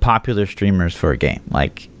the popular streamers for a game?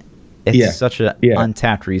 Like, it's such an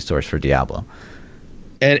untapped resource for Diablo.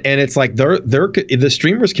 And it's like the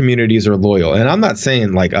streamers communities are loyal. And I'm not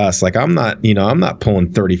saying like us, like I'm not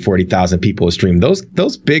pulling 30,000-40,000 people to stream.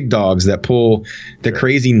 Those big dogs that pull the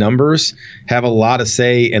crazy numbers have a lot of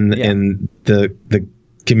say in the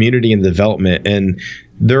community and development, and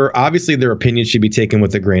their opinions should be taken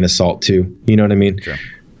with a grain of salt too. You know what I mean? Sure.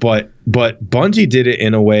 But Bungie did it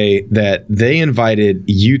in a way that they invited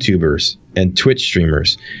YouTubers and Twitch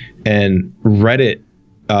streamers and Reddit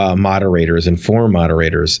moderators and forum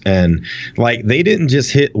moderators, and like they didn't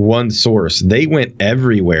just hit one source. They went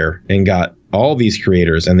everywhere and got all these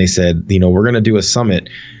creators, and they said, you know, we're going to do a summit.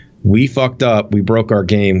 We fucked up. We broke our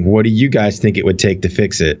game. What do you guys think it would take to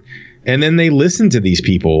fix it? And then they listened to these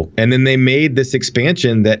people, and then they made this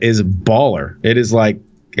expansion that is baller. It is like,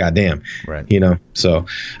 goddamn, you know? So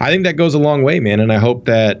I think that goes a long way, man. And I hope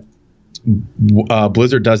that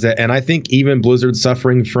Blizzard does that. And I think even Blizzard's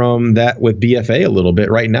suffering from that with BFA a little bit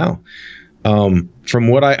right now. From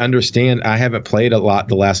what I understand, I haven't played a lot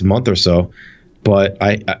the last month or so, but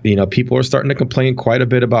people are starting to complain quite a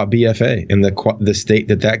bit about BFA and the state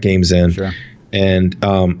that game's in. Sure. And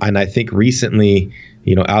I think recently,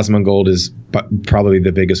 you know, Asmongold is probably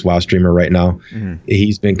the biggest WoW streamer right now. Mm-hmm.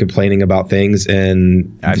 He's been complaining about things,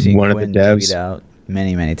 and I've seen one Quinn of the devs tweet out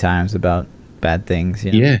many times about bad things.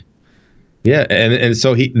 You know? Yeah, and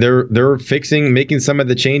so they're making some of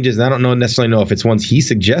the changes. And I don't necessarily know if it's ones he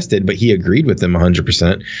suggested, but he agreed with them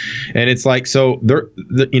 100%. And it's like, so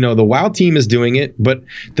the WoW team is doing it, but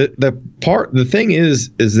the thing is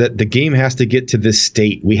that the game has to get to this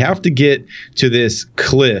state. We have to get to this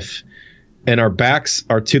cliff, and our backs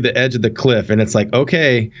are to the edge of the cliff, and it's like,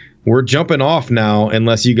 okay, we're jumping off now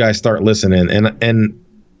unless you guys start listening. And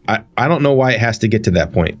I don't know why it has to get to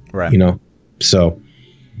that point, right? You know, so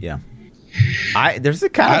yeah. There's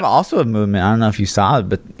also a movement. I don't know if you saw it,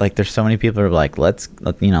 but like there's so many people who are like, let's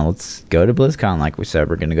go to BlizzCon. Like we said,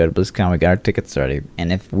 we're going to go to BlizzCon. We got our tickets already.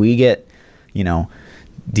 And if we get, you know,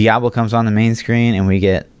 Diablo comes on the main screen, and we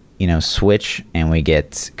get, you know, Switch, and we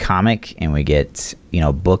get comic, and we get, you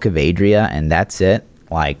know, Book of Adria, and that's it.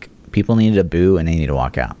 Like people need to boo and they need to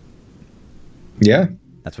walk out. Yeah.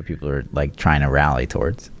 That's what people are like trying to rally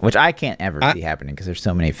towards, which I can't ever see happening because there's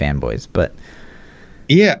so many fanboys, but.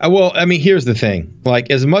 Yeah, well, I mean, here's the thing.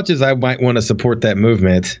 Like, as much as I might want to support that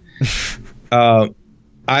movement, I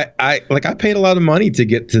paid a lot of money to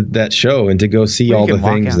get to that show and to go see all the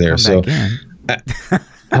things there. So,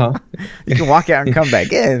 you can walk out and come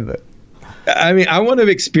back in. But. I mean, I want to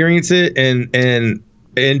experience it, and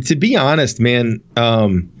to be honest, man,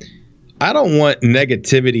 I don't want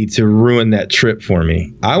negativity to ruin that trip for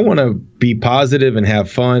me. I want to be positive and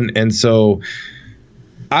have fun, and so.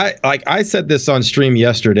 I said this on stream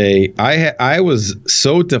yesterday. I was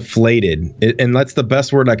so deflated, and that's the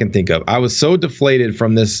best word I can think of. I was so deflated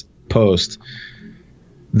from this post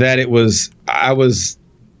that I was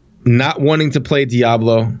not wanting to play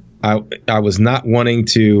Diablo. I was not wanting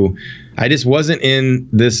to. I just wasn't in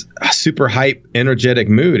this super hype, energetic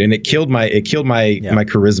mood, and it killed my my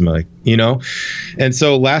charisma, you know. And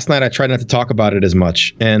so last night I tried not to talk about it as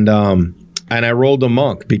much, and I rolled a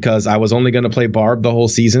monk because I was only going to play Barb the whole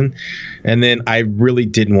season. And then I really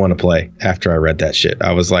didn't want to play after I read that shit.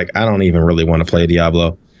 I was like, I don't even really want to play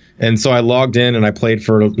Diablo. And so I logged in and I played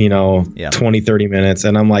for, 20, 30 minutes.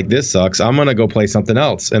 And I'm like, this sucks. I'm going to go play something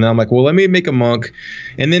else. And I'm like, well, let me make a monk.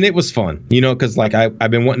 And then it was fun, because like I've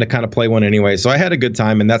been wanting to kind of play one anyway. So I had a good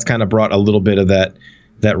time, and that's kind of brought a little bit of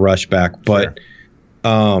that rush back. But,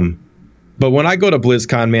 But when I go to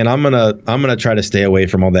BlizzCon, man, I'm gonna try to stay away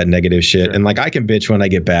from all that negative shit. Sure. And like I can bitch when I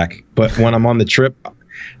get back, but when I'm on the trip,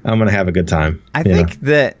 I'm gonna have a good time. I think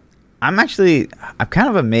that I'm kind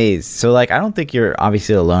of amazed. So like I don't think you're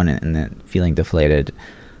obviously alone in the feeling deflated.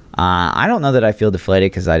 I don't know that I feel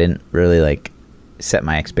deflated because I didn't really like set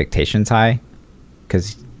my expectations high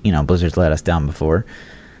because Blizzard's let us down before.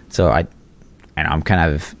 So I'm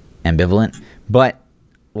kind of ambivalent, but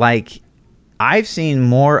like, I've seen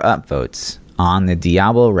more upvotes on the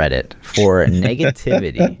Diablo Reddit for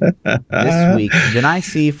negativity this week than I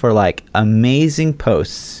see for like amazing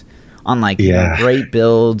posts on like you know, great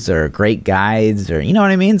builds or great guides, or you know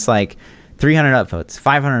what I mean. It's like 300 upvotes,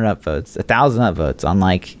 500 upvotes, 1,000 upvotes on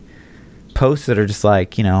like posts that are just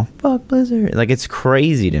like, you know, fuck Blizzard. Like, it's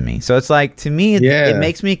crazy to me. So it's like, to me, it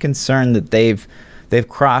makes me concerned that they've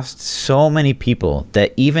crossed so many people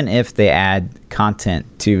that even if they add content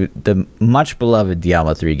to the much beloved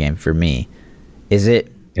Diablo 3 game, for me, is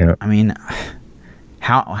it, I mean,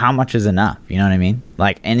 how much is enough? You know what I mean?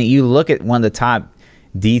 Like, and you look at one of the top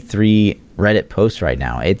D3 Reddit posts right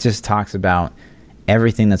now, it just talks about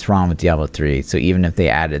everything that's wrong with Diablo 3. So even if they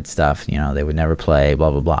added stuff, you know, they would never play,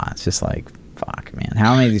 blah, blah, blah. It's just like, fuck, man.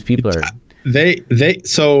 How many of these people are...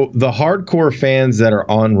 So the hardcore fans that are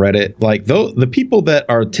on Reddit, like the people that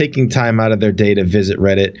are taking time out of their day to visit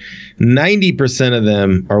Reddit, 90% of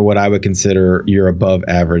them are what I would consider your above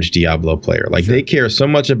average Diablo player. Like, they care so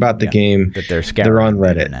much about the game that they're on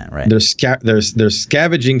Reddit. Internet, right? They're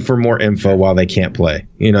scavenging for more info while they can't play.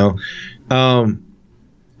 You know, I'm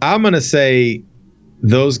gonna say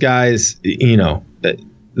those guys, you know,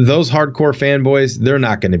 those hardcore fanboys, they're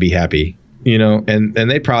not going to be happy. You know, and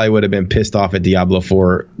they probably would have been pissed off at Diablo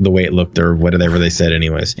 4 the way it looked, or whatever they said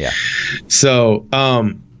anyways. Yeah. So,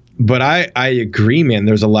 but I agree, man.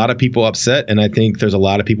 There's a lot of people upset, and I think there's a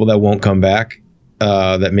lot of people that won't come back,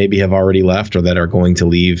 that maybe have already left or that are going to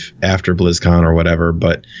leave after BlizzCon or whatever.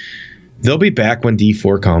 But they'll be back when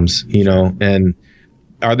D4 comes, you know, and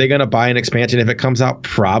are they going to buy an expansion if it comes out?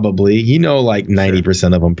 Probably. You know, like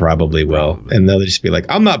 90% of them probably will. Probably. And they'll just be like,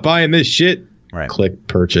 I'm not buying this shit. Right. Click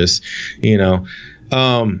purchase, you know.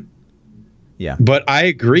 Yeah. But I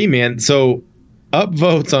agree, man. So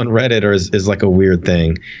upvotes on Reddit is like a weird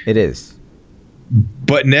thing. It is.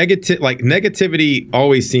 But negativity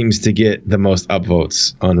always seems to get the most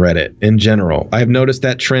upvotes on Reddit in general. I've noticed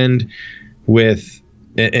that trend with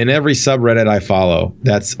in every subreddit I follow.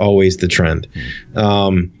 That's always the trend.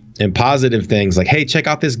 And positive things like, hey, check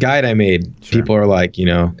out this guide I made. Sure. People are like, you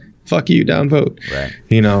know, fuck you, downvote. Right.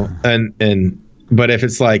 You know, but if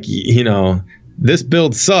it's like, you know, this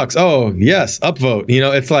build sucks, oh yes, upvote. You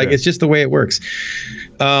know, it's like, it's just the way it works.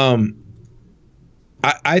 I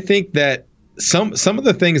think that some of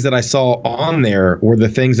the things that I saw on there were the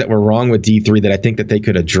things that were wrong with D3 that I think that they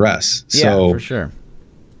could address. So yeah, for sure.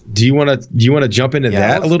 Do you want to jump into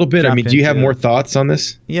that a little bit? I mean, do you have more thoughts on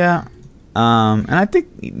this? Yeah. And I think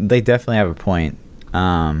they definitely have a point.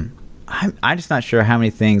 I'm just not sure how many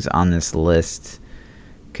things on this list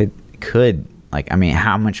could like, I mean,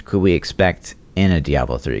 how much could we expect in a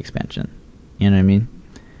Diablo 3 expansion? You know what I mean?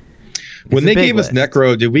 When they gave us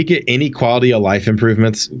Necro, did we get any quality of life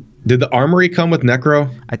improvements? Did the armory come with Necro?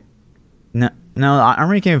 No,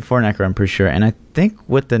 armory came before Necro, I'm pretty sure. And I think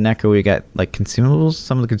with the Necro, we got like consumables.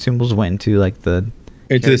 Some of the consumables went into like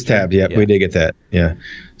into this tab. Yeah, we did get that. Yeah.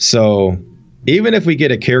 So even if we get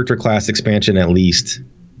a character class expansion, at least,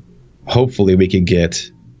 hopefully we could get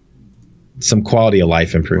some quality of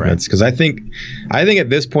life improvements, because I think at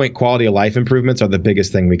this point quality of life improvements are the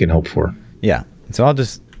biggest thing we can hope for. Yeah. So I'll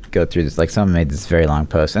just go through this. Like, someone made this very long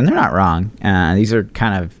post, and they're not wrong. These are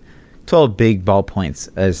kind of 12 big ball points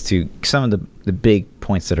as to some of the big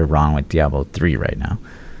points that are wrong with Diablo 3 right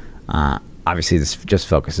now. Obviously, this just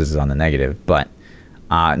focuses on the negative, but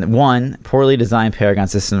 1, poorly designed Paragon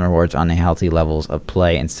system rewards unhealthy levels of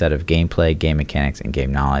play instead of gameplay, game mechanics, and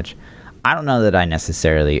game knowledge. I don't know that I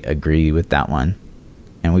necessarily agree with that one,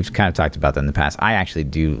 and we've kind of talked about that in the past. I actually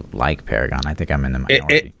do like Paragon. I think I'm in the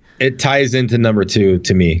minority. It ties into number 2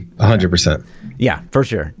 to me, 100%. Yeah, for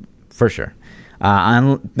sure.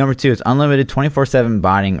 Number 2 is unlimited 24/7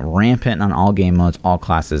 botting, rampant on all game modes, all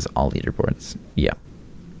classes, all leaderboards. Yeah.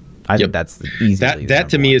 I think that's the easiest. That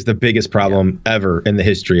to me is the biggest problem ever in the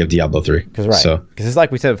history of Diablo 3. Because it's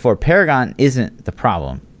like we said before, Paragon isn't the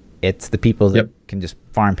problem. It's the people that can just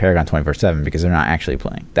farm Paragon 24/7 because they're not actually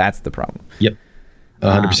playing. That's the problem. Yep.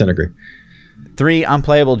 100% agree. 3,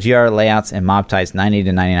 unplayable GR layouts and mob types, 90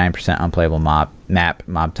 to 99% unplayable mob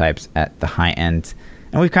types at the high end.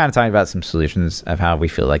 And we've kind of talked about some solutions of how we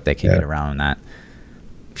feel like they can get around that.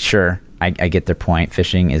 Sure, I get their point.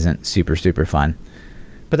 Fishing isn't super, super fun.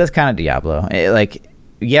 But that's kind of Diablo.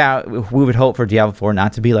 We would hope for Diablo 4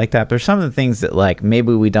 not to be like that. But there's some of the things that, like,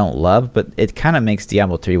 maybe we don't love, but it kind of makes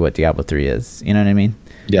Diablo 3 what Diablo 3 is. You know what I mean?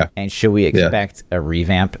 Yeah. And should we expect a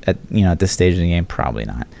revamp at this stage of the game? Probably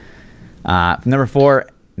not. Number 4,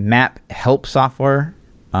 map help software,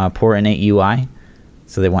 poor innate UI.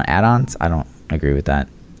 So they want add-ons. I don't agree with that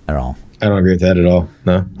at all. I don't agree with that at all.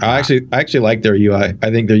 No, I actually like their UI.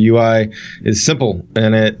 I think their UI is simple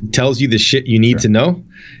and it tells you the shit you need to know,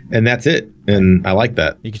 and that's it. And I like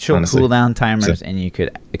that. You could show cooldown timers, and you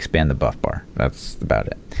could expand the buff bar. That's about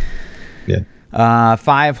it. Yeah.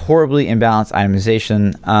 5, horribly imbalanced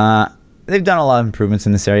itemization. They've done a lot of improvements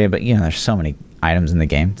in this area, but there's so many items in the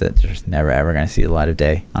game that you're just never ever going to see the light of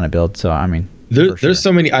day on a build. So I mean, there's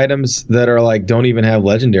so many items that are like don't even have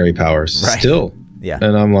legendary powers still. Yeah.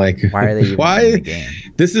 And I'm like, why are they even in the game?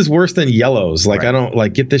 This is worse than yellows. Like, I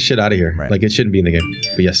don't get this shit out of here. Like, it shouldn't be in the game.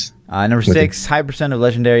 But yes. Number 6, high percent of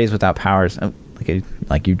legendaries without powers.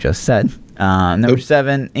 Like you just said. Number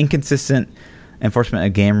 7, inconsistent enforcement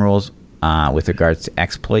of game rules with regards to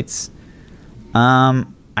exploits. I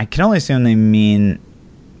can only assume they mean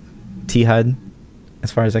THUD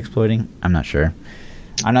as far as exploiting. I'm not sure.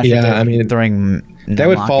 I'm not sure. Yeah, I mean, throwing that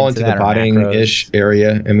would fall into the botting-ish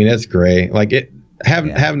area. I mean, that's gray. Like it.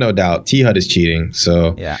 Have no doubt. THUD is cheating.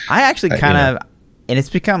 So yeah, I actually kind of, and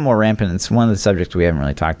it's become more rampant. It's one of the subjects we haven't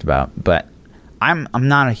really talked about. But I'm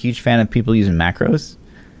not a huge fan of people using macros.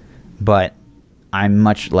 But I'm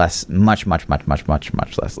much less.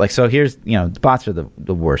 Like, so here's, the bots are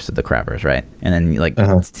the worst of the crappers, right? And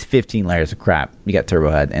then 15 layers of crap. You got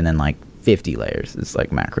turbo head, and then 50 layers is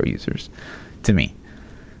macro users, to me,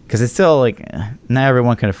 because it's still not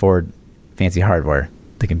everyone can afford fancy hardware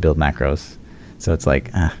that can build macros. So it's I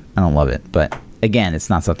don't love it. But again, it's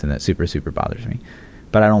not something that super, super bothers me.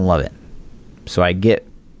 But I don't love it. So I get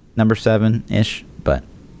number 7-ish, but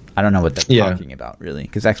I don't know what they're talking about, really.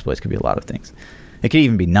 Because exploits could be a lot of things. It could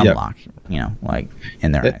even be numlock,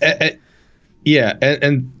 in their eyes. Yeah,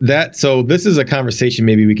 and that, so this is a conversation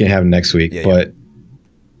maybe we can have next week. But,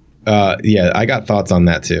 I got thoughts on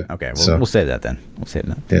that too. Okay, we'll save that then.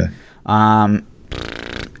 Yeah.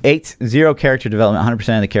 8, 0 character development.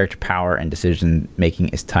 100% of the character power and decision making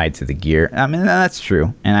is tied to the gear. I mean, that's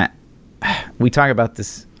true. And we talk about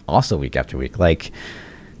this also week after week.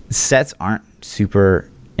 Sets aren't super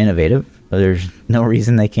innovative. There's no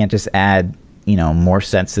reason they can't just add, more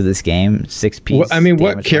sets to this game. 6-piece. Well, I mean,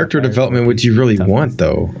 what character development would you really want,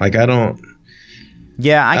 though? I don't.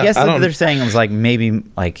 Yeah, I guess what they're saying was maybe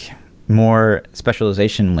more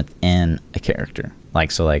specialization within a character.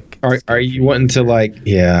 Are you wanting to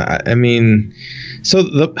I mean, so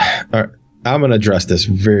I'm gonna address this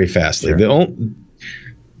very fastly. Sure.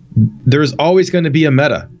 There's always going to be a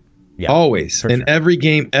meta, always in sure. every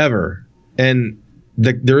game ever, and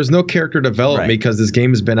there is no character development because this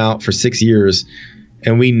game has been out for 6 years,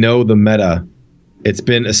 and we know the meta. It's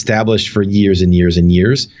been established for years and years and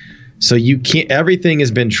years. So you can't. Everything has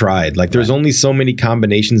been tried. There's only so many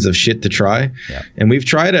combinations of shit to try, and we've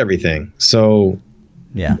tried everything. So.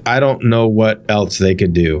 Yeah, I don't know what else they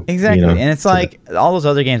could do. Exactly, and it's all those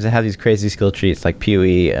other games that have these crazy skill trees, like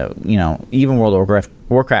PoE, even World of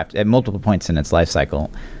Warcraft at multiple points in its life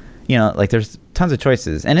cycle. There's tons of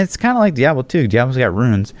choices, and it's kind of like Diablo too. Diablo's got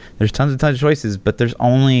runes. There's tons of choices, but there's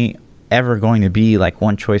only ever going to be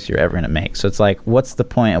one choice you're ever going to make. So it's what's the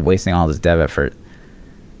point of wasting all this dev effort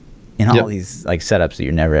in all these setups that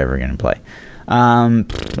you're never ever going to play?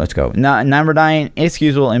 Let's go. Number 9,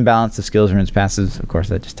 inexcusable imbalance of skills, runes, passives. Of course,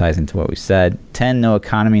 that just ties into what we said. 10, no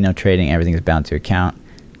economy, no trading. Everything is bound to account.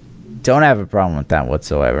 Don't have a problem with that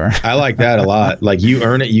whatsoever. I like that a lot. You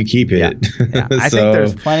earn it, you keep it. Yeah. I think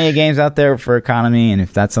there's plenty of games out there for economy, and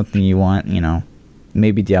if that's something you want,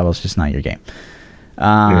 maybe Diablo's just not your game.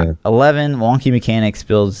 11, wonky mechanics,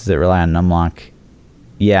 builds that rely on numlock.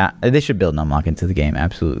 Yeah, they should build numlock into the game.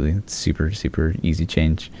 Absolutely. It's super, super easy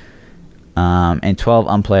change. And 12,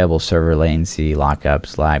 unplayable server latency,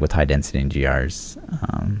 lockups, lag with high density and GRs.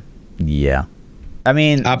 I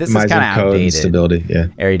mean, this is kind of outdated. Stability,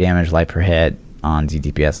 area damage, light per hit on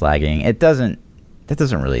DPS lagging. That doesn't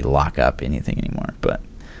really lock up anything anymore, but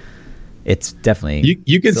it's definitely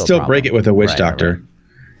you can still break it with a witch doctor. Right.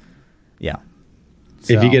 Yeah.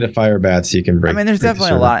 So, if you get a fire bats, you can break. I mean, there's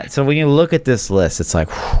definitely a lot. So when you look at this list, it's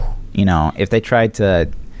if they tried to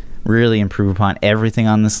really improve upon everything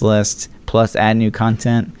on this list plus add new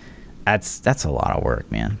content, that's a lot of work,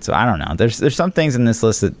 man. So I don't know. There's some things in this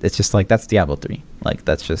list that it's just that's Diablo 3.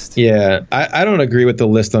 That's just I don't agree with the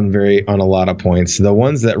list on a lot of points. The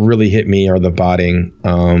ones that really hit me are the botting.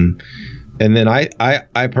 And then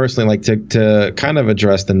I personally like to kind of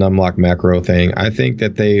address the numlock macro thing. I think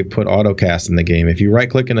that they put autocast in the game. If you right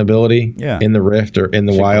click an ability in the Rift or in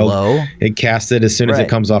the Wild, it casts it as soon as it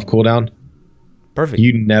comes off cooldown. Perfect.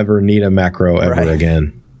 You never need a macro ever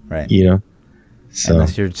again. Right. So,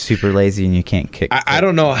 unless you're super lazy and you can't kick. I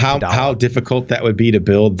don't know how difficult that would be to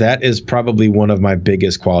build. That is probably one of my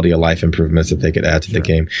biggest quality of life improvements that they could add to the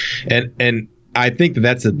game. And I think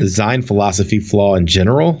that's a design philosophy flaw in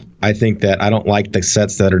general. I think that I don't like the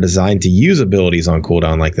sets that are designed to use abilities on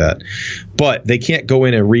cooldown like that. But they can't go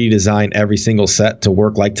in and redesign every single set to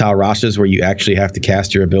work like Tal Rasha's, where you actually have to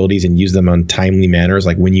cast your abilities and use them on timely manners,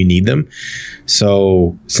 like when you need them.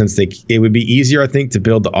 So since it would be easier, I think, to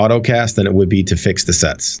build the auto cast than it would be to fix the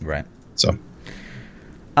sets. Right. So,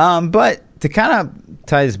 but to kind of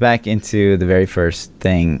tie this back into the very first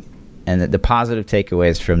thing and the positive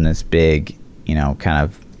takeaways from this big, kind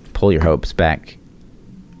of pull your hopes back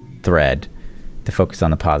thread to focus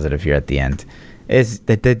on the positive here at the end, is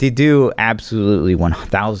that they do absolutely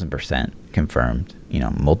 1000% confirmed,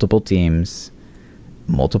 multiple teams,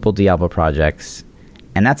 multiple Diablo projects,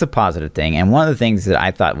 and that's a positive thing. And one of the things that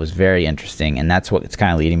I thought was very interesting, and that's what it's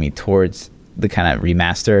kind of leading me towards the kind of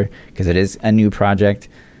remaster, because it is a new project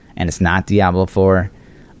and it's not Diablo 4,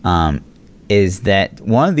 is that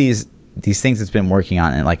one of these things that's been working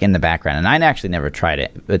on it, like in the background, and I actually never tried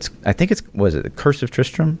it. Was it Curse of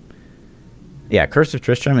Tristram? Yeah, Curse of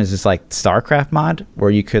Tristram is this like StarCraft mod where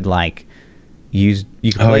you could like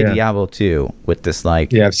play Diablo 2 with this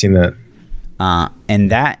like. Yeah, I've seen that.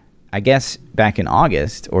 And that, I guess back in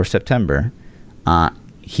August or September,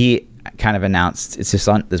 he kind of announced, it's just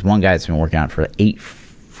on this one guy that's been working on it for 8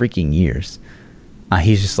 freaking years.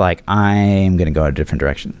 He's just like, I'm going to go a different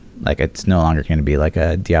direction. Like, it's no longer going to be like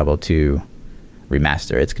a Diablo 2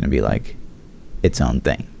 remaster. It's going to be like its own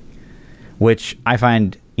thing, which I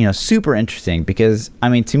find, super interesting because, I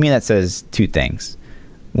mean, to me that says two things.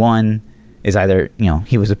 One is either,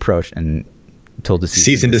 he was approached and told to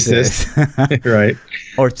cease and desist. Right.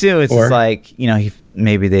 Or two, it's just like,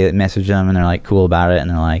 maybe they message them and they're like cool about it. And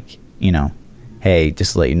they're like, hey,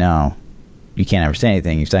 just to let you know, you can't ever say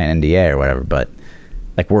anything. You sign an NDA or whatever, but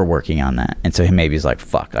like we're working on that. And so maybe he's like,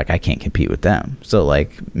 fuck, like I can't compete with them. So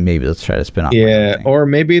like maybe let's try to spin off. Yeah. Or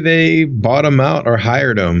maybe they bought him out or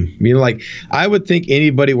hired him. Like I would think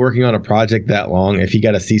anybody working on a project that long, if he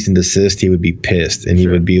got a cease and desist, he would be pissed and he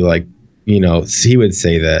would be like, he would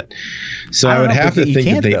say that. So I would have to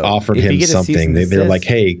think that they offered him something. They're like,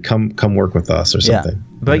 hey, come work with us or something.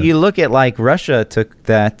 Yeah. But you look at like Russia took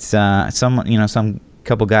that, some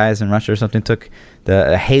couple guys in Russia or something took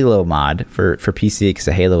the Halo mod for PC, because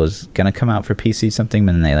the Halo was going to come out for PC something,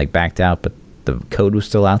 but then they like backed out, but the code was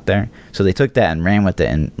still out there. So they took that and ran with it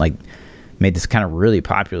and like made this kind of really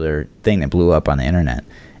popular thing that blew up on the internet.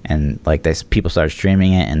 And like people started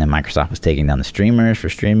streaming it, and then Microsoft was taking down the streamers for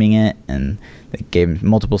streaming it, and they gave them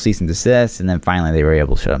multiple cease and desists, and then finally they were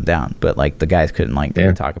able to shut them down. But like the guys couldn't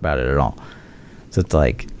really talk about it at all. So it's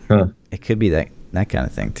like it could be that kind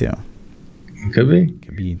of thing too. Could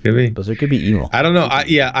be. Blizzard could be evil. I don't know.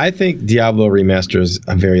 I think Diablo remasters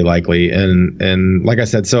are very likely, and like I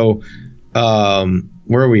said, so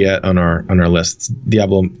where are we at on our list?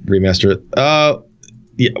 Diablo remaster.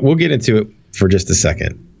 We'll get into it for just a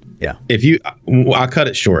second. Yeah. I'll cut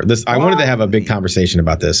it short. I wanted to have a big conversation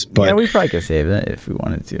about this, but we probably could save it if we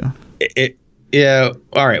wanted to. Yeah.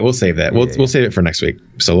 All right. We'll save that. We'll save it for next week.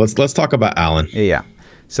 So let's talk about Alan. Yeah.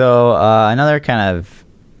 So another kind of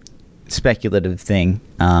speculative thing,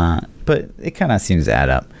 but it kind of seems to add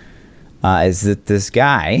up, is that this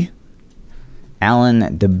guy,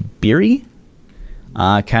 Alan DeBeery,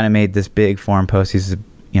 kind of made this big forum post. He's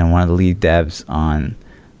one of the lead devs on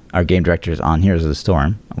our game directors on Heroes of the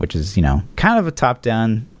Storm, which is kind of a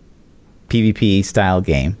top-down PvP style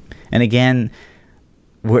game. And again,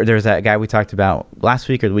 there's that guy we talked about last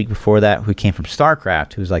week or the week before that who came from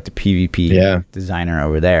StarCraft, who's like the PvP designer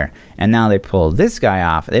over there. And now they pulled this guy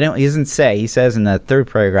off. He doesn't say. He says in the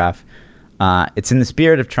third paragraph, it's in the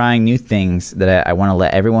spirit of trying new things that I want to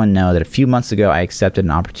let everyone know that a few months ago I accepted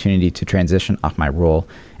an opportunity to transition off my role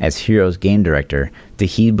as Heroes game director to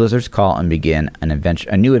heed Blizzard's call and begin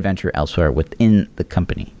a new adventure elsewhere within the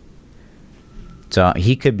company. So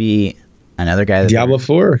he could be another guy. Diablo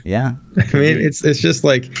 4. Yeah. I mean, it's just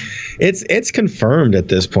like, it's confirmed at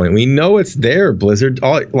this point. We know it's there, Blizzard.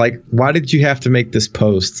 Why did you have to make this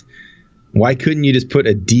post? Why couldn't you just put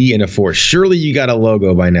a D and a 4? Surely you got a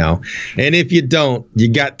logo by now. And if you don't,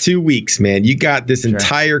 you got 2 weeks, man. You got this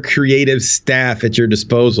entire creative staff at your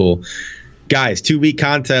disposal. Guys, 2-week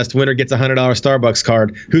contest. Winner gets a $100 Starbucks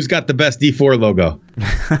card. Who's got the best D4 logo?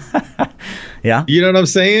 Yeah. You know what I'm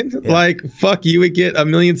saying? Yeah. Like, fuck, you would get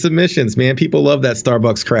 1 million submissions, man. People love that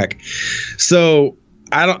Starbucks crack. So,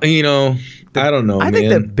 I don't know, I think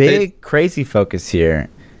the big crazy focus here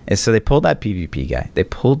is, so they pulled that PvP guy. They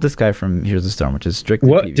pulled this guy from Heroes of the Storm, which is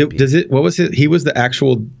strictly PvP. What was it? He was the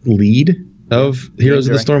actual lead of Heroes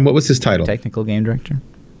of the Storm. What was his title? Technical game director,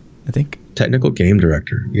 I think. Technical game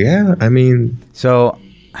director. Yeah, I mean. So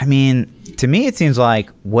I mean, to me, it seems like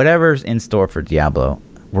whatever's in store for Diablo,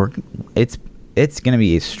 it's going to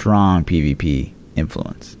be a strong PvP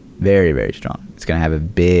influence. Very, very strong. It's going to have a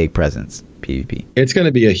big presence, PvP. It's going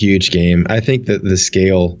to be a huge game. I think that the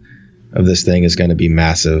scale of this thing is going to be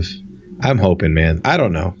massive. I'm hoping, man. I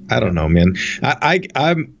don't know, man.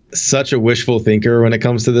 I'm such a wishful thinker when it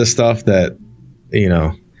comes to this stuff that, you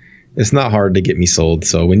know, it's not hard to get me sold.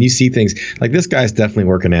 So when you see things like this, guy's definitely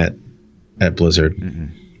working at Blizzard.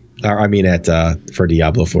 Or, I mean, for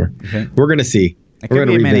Diablo 4. Okay. We're gonna see. We're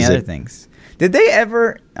gonna revisit many other things. Did they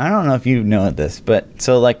ever? I don't know if you know this, but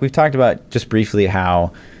so like we've talked about just briefly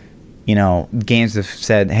how, you know, games have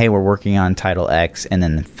said, "Hey, we're working on Title X," and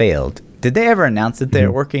then failed. Did they ever announce that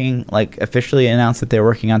they're working, like officially announce that they're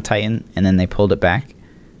working on Titan, and then they pulled it back,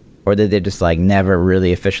 or did they just like never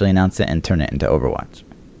really officially announce it and turn it into Overwatch?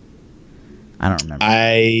 I don't remember.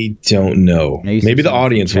 I don't know. Maybe the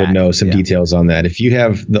audience would know some details on that. If you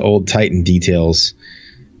have the old Titan details,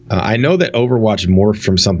 I know that Overwatch morphed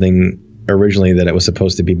from something originally that it was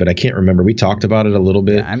supposed to be, but I can't remember. We talked about it a little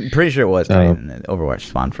bit. Yeah, I'm pretty sure it was Titan that Overwatch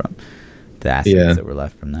spawned from, the assets that were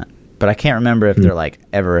left from that. But I can't remember if they're like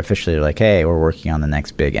ever officially like, hey, we're working on the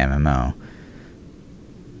next big MMO.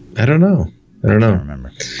 I don't know. I don't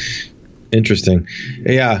remember. Interesting.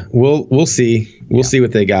 Yeah, we'll see. We'll see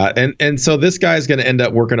what they got. And so this guy's going to end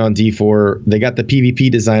up working on D4. They got the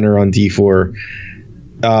PvP designer on D4.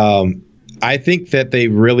 I think that they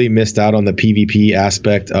really missed out on the PvP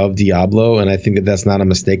aspect of Diablo, and I think that that's not a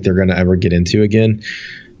mistake they're going to ever get into again,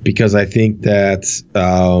 because I think that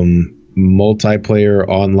multiplayer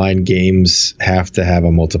online games have to have a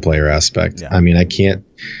multiplayer aspect. I mean, I can't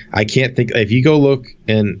think, if you go look,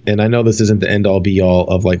 and I know this isn't the end all be all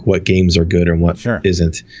of like what games are good and what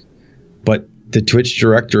isn't, but the Twitch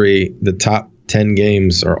directory, the top 10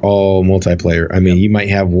 games are all multiplayer. I mean, you might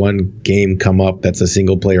have one game come up that's a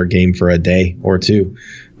single player game for a day or two,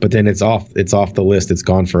 but then it's off the list. It's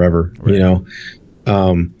gone forever, you know.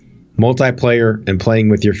 Multiplayer and playing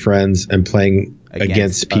with your friends and playing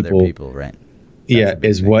against people, right?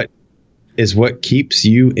 Is what keeps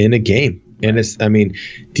you in a game. And I mean,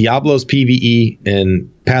 Diablo's PvE and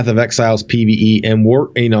Path of Exile's PvE,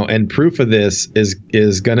 and proof of this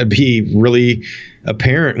is going to be really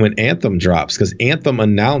apparent when Anthem drops, because Anthem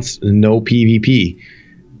announced no PvP,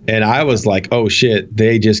 and I was like, oh shit,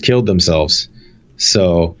 they just killed themselves.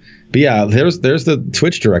 So, but yeah, there's the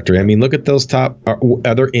Twitch directory. I mean, look at those top.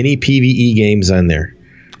 Are there any PvE games on there?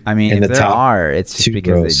 I mean, if there are, it's just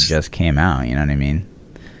because they just came out. You know what I mean?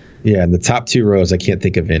 Yeah, in the top 2 rows, I can't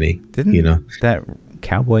think of any. Didn't that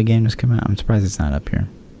cowboy game just come out? I'm surprised it's not up here.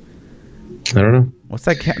 I don't know. What's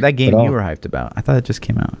that game you were hyped about? I thought it just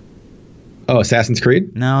came out. Oh, Assassin's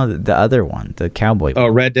Creed? No, the other one, the cowboy. Oh,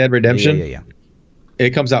 Red Dead Redemption? Yeah.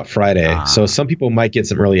 It comes out Friday, so some people might get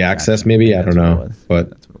some early access. Maybe, I don't know.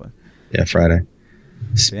 But that's what it was. Yeah, Friday.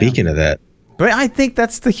 Speaking of that, but I think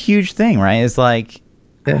that's the huge thing, right? It's like,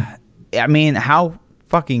 I mean, how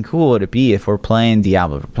fucking cool would it be if we're playing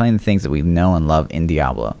Diablo, if we're playing the things that we know and love in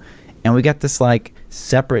Diablo, and we got this like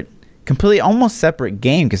separate, completely almost separate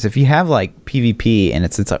game? Because if you have like PvP and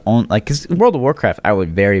it's its own, like, because World of Warcraft, I would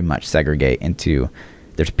very much segregate into,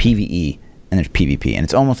 there's PvE and there's PvP, and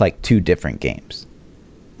it's almost like 2 different games,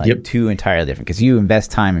 like 2 entirely different, because you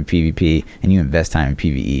invest time in PvP and you invest time in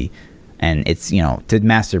PvE, and it's, you know, to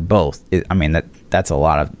master both, I mean, that's a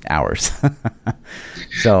lot of hours.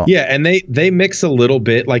 So yeah, and they mix a little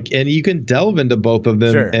bit, like, and you can delve into both of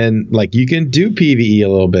them, and like you can do PvE a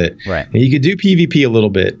little bit, right? And you can do PvP a little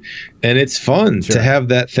bit, and it's fun to have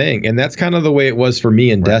that thing. And that's kind of the way it was for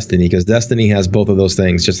me in Destiny, because Destiny has both of those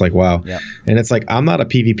things, just like WoW. And it's like, I'm not a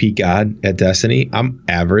PvP god at Destiny. I'm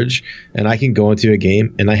average, and I can go into a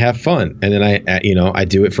game and I have fun, and then I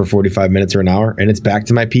do it for 45 minutes or an hour, and it's back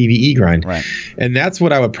to my PvE grind. Right. And that's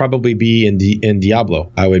what I would probably be in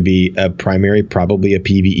Diablo. I would be probably a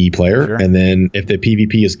PvE player, and then if the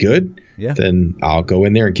PvP is good, then I'll go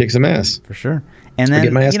in there and kick some ass for sure. And then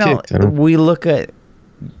get my ass kicked. We look at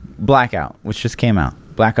Blackout, which just came out,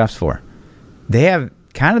 Black Ops 4. They have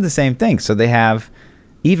kind of the same thing, so they have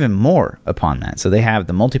even more upon that. So they have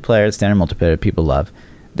the multiplayer, standard multiplayer people love.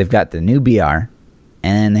 They've got the new BR,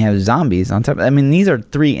 and they have zombies on top. I mean, these are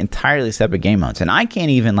 3 entirely separate game modes, and I can't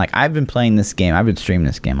even, like, I've been playing this game, I've been streaming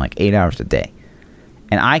this game like 8 hours a day.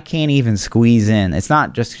 And I can't even squeeze in. It's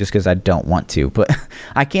not just because I don't want to, but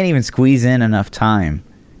I can't even squeeze in enough time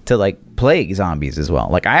to like play zombies as well.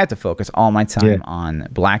 Like, I have to focus all my time on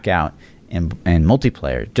Blackout and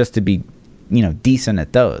multiplayer just to be, you know, decent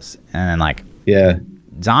at those. And then like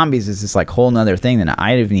zombies is this like whole nother thing that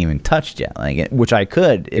I haven't even touched yet. Like, which I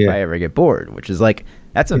could if I ever get bored. Which is like,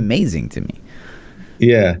 that's amazing to me.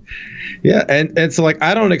 Yeah. And so like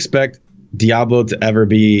I don't expect Diablo to ever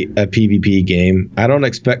be a PvP game. I don't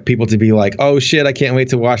expect people to be like, oh shit, I can't wait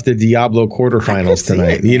to watch the Diablo quarterfinals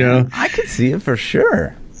tonight. You know, I could see it for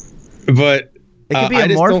sure. But it could be a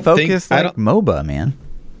more focused like MOBA, man.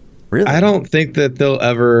 Really, I don't think that they'll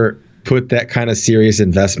ever put that kind of serious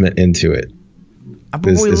investment into it. But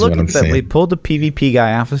we look at that. They pulled the PvP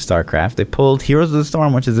guy off of StarCraft. They pulled Heroes of the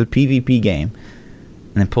Storm, which is a PvP game,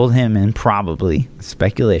 and they pulled him in. Probably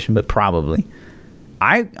speculation, but probably.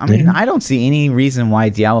 I mean, I don't see any reason why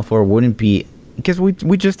Diablo 4 wouldn't be, because we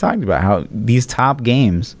just talked about how these top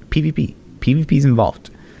games, PvP's involved.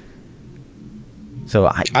 So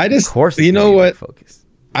I just, of course, you know what? Focus.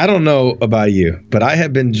 I don't know about you, but I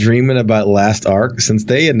have been dreaming about Last Ark since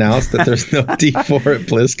they announced that there's no D4 at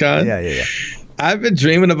BlizzCon. Yeah. I've been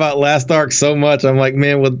dreaming about Last Ark so much. I'm like,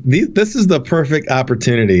 man, well, this is the perfect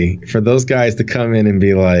opportunity for those guys to come in and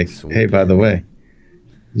be like, sweet, hey, by the way,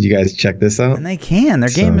 you guys check this out? And they can. Their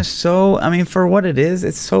game is so, I mean, for what it is,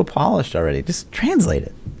 it's so polished already. Just translate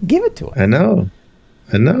it. Give it to us. I know.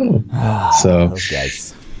 So, those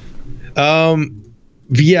guys.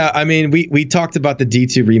 Yeah, I mean, we talked about the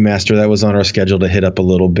D2 remaster that was on our schedule to hit up a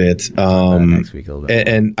little bit. Next week a little bit.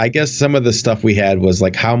 And I guess some of the stuff we had was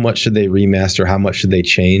like, how much should they remaster? How much should they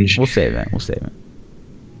change? We'll save it.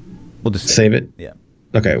 We'll just save it. Yeah.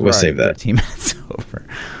 Okay, we'll save that. 15 minutes over.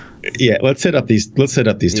 Yeah, let's hit up these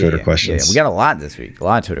Twitter questions. Yeah, we got a lot this week. A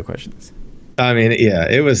lot of Twitter questions. I mean, yeah,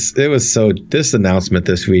 it was so. This announcement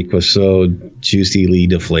this week was so juicily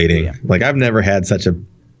deflating. Yeah. Like I've never had such a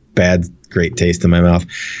great taste in my mouth.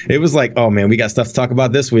 It was like, oh man, we got stuff to talk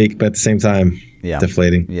about this week, but at the same time,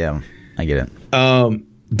 deflating. Yeah, I get it.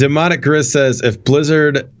 Demonic Grizz says, if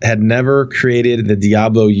Blizzard had never created the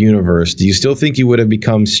Diablo universe, do you still think you would have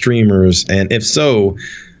become streamers? And if so,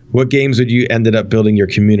 what games would you ended up building your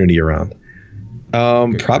community around?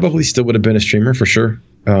 Probably still would have been a streamer for sure.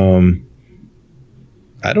 I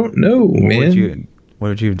don't know, man. What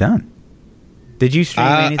would you have done? Did you stream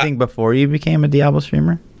anything before you became a Diablo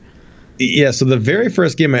streamer? Yeah, so the very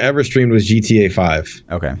first game I ever streamed was GTA 5.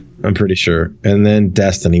 Okay. I'm pretty sure. And then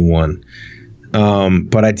Destiny 1.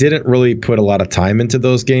 But I didn't really put a lot of time into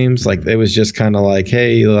those games. Like it was just kind of like,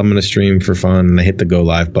 hey, I'm going to stream for fun. And I hit the go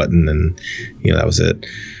live button and that was it.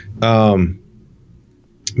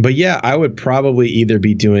 But yeah, I would probably either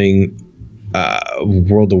be doing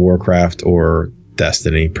World of Warcraft or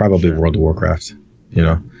Destiny. Probably sure. World of Warcraft,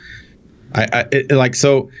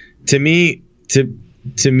 So to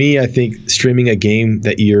me, I think streaming a game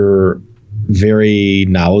that you're very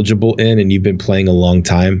knowledgeable in and you've been playing a long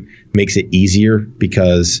time makes it easier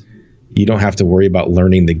because you don't have to worry about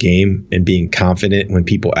learning the game and being confident when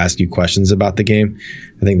people ask you questions about the game.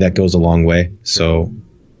 I think that goes a long way. So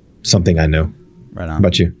something I know. Right on. How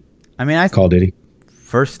about you? I mean, I Call of Duty.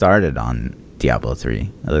 First started on Diablo 3.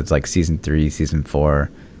 It's like season 3, season 4.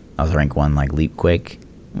 I was rank 1 like Leap Quick,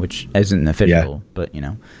 which isn't official, but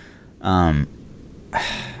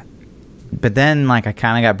but then like I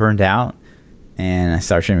kind of got burned out and I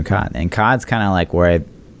started streaming COD, and COD's kind of like where I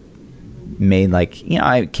made like,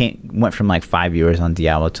 I went from like 5 viewers on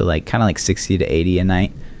Diablo to like kind of like 60 to 80 a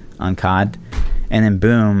night on COD, and then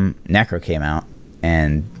boom, Necro came out,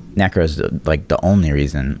 and Necro is like the only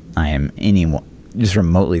reason I am just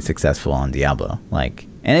remotely successful on Diablo. Like,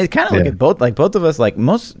 and it kind of look at both of us, like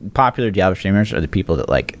most popular Diablo streamers are the people that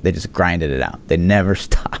like they just grinded it out. They never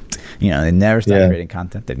stopped. They never stopped creating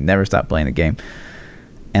content. They never stopped playing the game.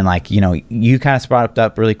 And like, you kind of sprout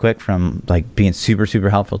up really quick from like being super, super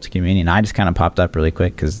helpful to community. And I just kind of popped up really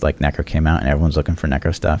quick because like Necro came out and everyone's looking for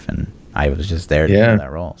Necro stuff. And I was just there to fill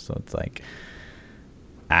that role. So it's like,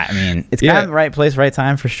 I mean, it's kind of the right place, right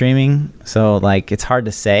time for streaming. So like, it's hard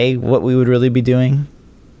to say what we would really be doing.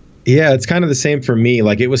 Yeah, it's kind of the same for me.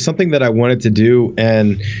 Like it was something that I wanted to do.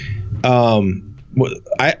 And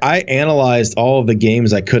I analyzed all of the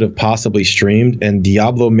games I could have possibly streamed, and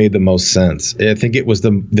Diablo made the most sense. I think it was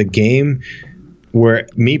the game where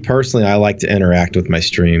me personally, I like to interact with my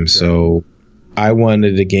stream. So I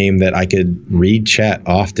wanted a game that I could read chat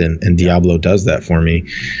often, and Diablo does that for me.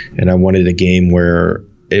 And I wanted a game where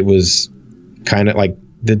it was kind of like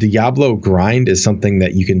the Diablo grind is something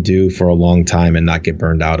that you can do for a long time and not get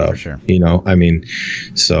burned out of. For sure. I mean,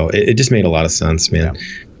 so it just made a lot of sense, man.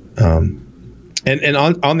 Yeah. And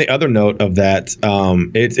on the other note of that,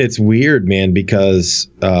 it's weird, man, because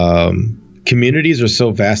communities are so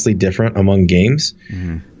vastly different among games.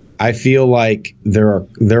 Mm-hmm. I feel like there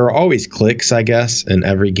are always cliques, I guess, in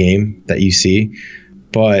every game that you see,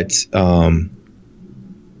 but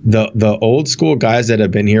the old school guys that have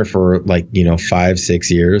been here for like 5-6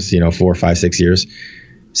 years, 4, 5, 6 years,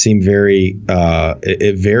 seem very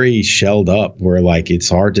very shelled up, where like it's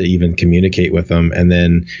hard to even communicate with them. And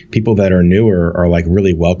then people that are newer are like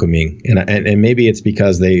really welcoming, and maybe it's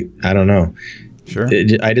because I don't know. Sure.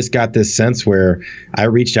 I just got this sense where I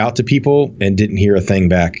reached out to people and didn't hear a thing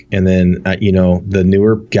back. And then, the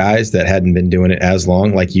newer guys that hadn't been doing it as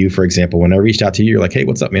long, like you, for example, when I reached out to you, you're like, hey,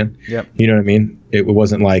 what's up, man? Yep. You know what I mean? It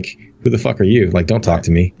wasn't like, who the fuck are you? Like, don't talk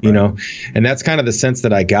to me, you know? And that's kind of the sense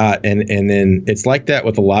that I got. And then it's like that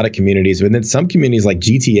with a lot of communities. But then some communities like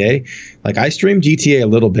GTA, like I stream GTA a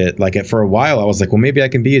little bit. Like for a while, I was like, well, maybe I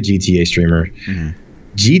can be a GTA streamer. Mm-hmm.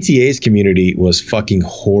 GTA's community was fucking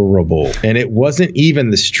horrible. And it wasn't even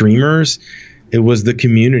the streamers. It was the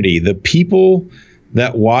community. The people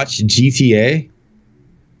that watch GTA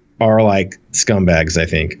are like scumbags, I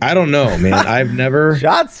think. I don't know, man. I've never...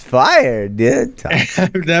 Shots fired, dude.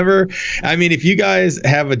 I've never... I mean, if you guys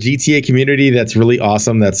have a GTA community that's really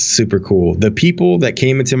awesome, that's super cool. The people that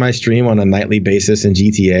came into my stream on a nightly basis in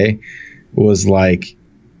GTA was like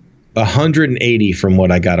 180 from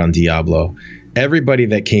what I got on Diablo. Everybody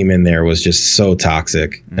that came in there was just so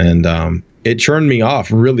toxic, and it churned me off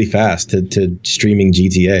really fast to streaming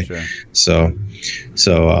GTA. Sure.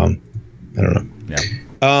 So I don't know.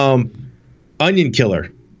 Yeah. Onion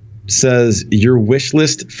Killer says your wish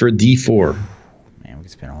list for D4. Man, we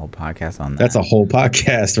could spend a whole podcast on that. That's a whole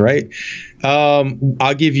podcast, right?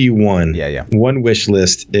 I'll give you one. Yeah. One wish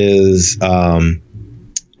list is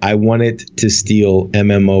I want it to steal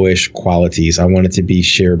MMO-ish qualities. I want it to be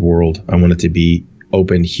shared world. I want it to be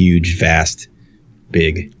open, huge, vast,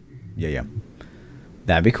 big. Yeah.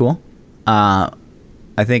 That'd be cool. I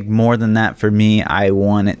think more than that for me, I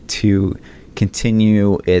want it to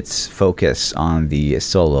continue its focus on the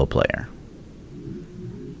solo player.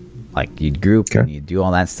 Like you'd group and you do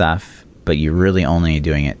all that stuff, but you're really only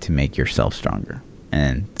doing it to make yourself stronger.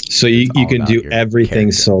 And so you can do everything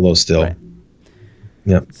character. Solo still. Right.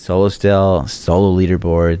 Yep. Solo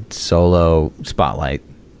leaderboard, solo spotlight,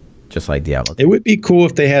 just like Diablo. It would be cool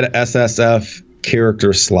if they had an SSF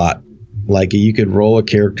character slot. Like you could roll a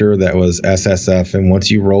character that was SSF, and once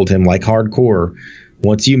you rolled him like hardcore,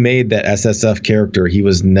 once you made that SSF character, he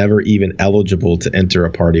was never even eligible to enter a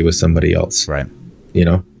party with somebody else. Right.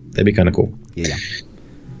 That'd be kind of cool. Yeah.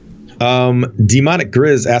 Demonic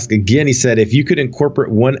Grizz asked again, he said, if you could incorporate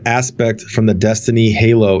one aspect from the Destiny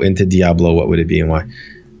Halo into Diablo, what would it be and why?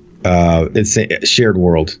 It's a shared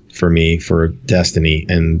world for me for Destiny,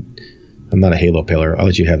 and I'm not a Halo player. I'll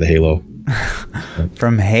let you have the Halo.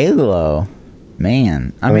 From Halo,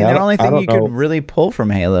 man. I mean, the only thing you could really pull from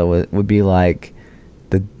Halo would be like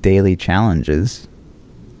the daily challenges.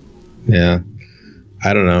 Yeah.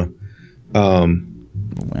 I don't know.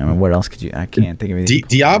 I mean, what else could you? I can't think of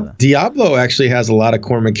anything. Diablo actually has a lot of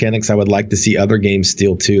core mechanics I would like to see other games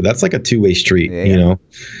steal too. That's like a two-way street,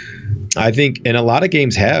 I think, and a lot of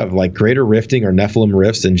games have like greater rifting or Nephilim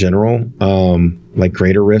rifts in general, like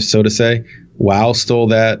greater rifts, so to say. WoW stole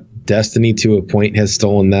that. Destiny to a point has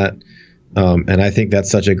stolen that, and I think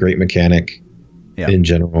that's such a great mechanic in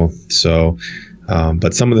general. So,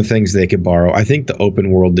 but some of the things they could borrow, I think the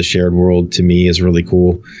open world, the shared world, to me is really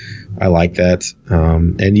cool. I like that.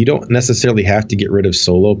 And you don't necessarily have to get rid of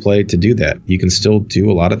solo play to do that. You can still do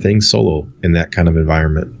a lot of things solo in that kind of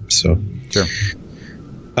environment. So, sure.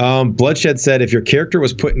 Bloodshed said, if your character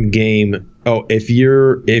was put in game, if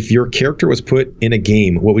your character was put in a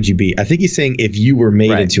game, what would you be? I think he's saying if you were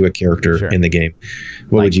made into a character in the game,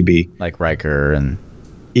 what would you be? Like Riker and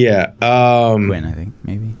Quinn, I think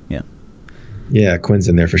maybe. Yeah, Quinn's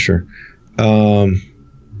in there for sure. Man,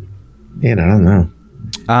 I don't know.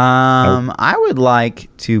 I would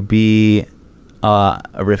like to be a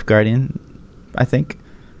Rift Guardian, I think.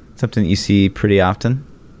 Something that you see pretty often.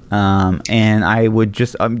 And I would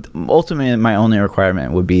just ultimately my only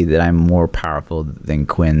requirement would be that I'm more powerful than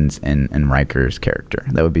Quinn's and Riker's character.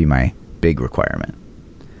 That would be my big requirement.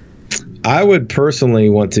 I would personally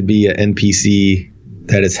want to be an NPC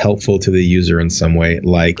that is helpful to the user in some way,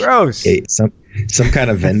 like some kind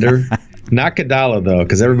of vendor. Not Kadala though,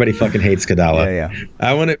 because everybody fucking hates Kadala. Yeah.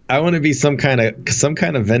 I want to be some kind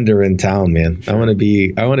of vendor in town, man. Sure. I want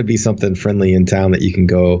to be something friendly in town that you can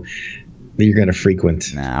go. That you're gonna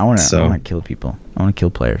frequent. Nah, I want to kill people. I want to kill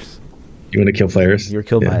players. You want to kill players? You're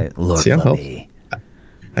killed by Lord. See,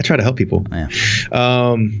 I try to help people. Yeah.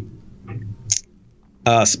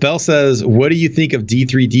 Spell says, what do you think of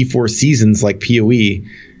D3, D4 seasons like PoE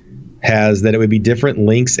has, that it would be different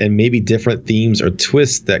links and maybe different themes or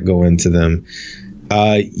twists that go into them?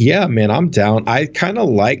 Yeah, man, I'm down. I kind of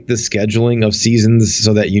like the scheduling of seasons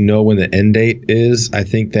so that you know when the end date is. I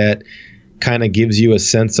think that kind of gives you a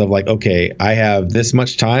sense of like, okay, I have this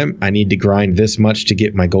much time. I need to grind this much to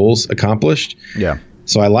get my goals accomplished. Yeah.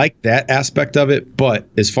 So I like that aspect of it. But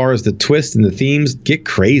as far as the twist and the themes, get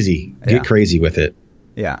crazy. Get crazy with it.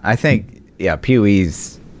 Yeah, I think,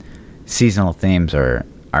 PoE's seasonal themes are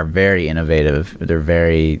very innovative. They're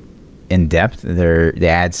very in-depth. They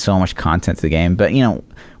add so much content to the game. But,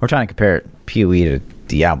 we're trying to compare PoE to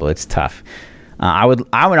Diablo. It's tough. I would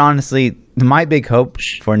honestly, my big hope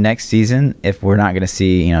for next season, if we're not going to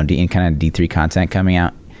see, kind of D3 content coming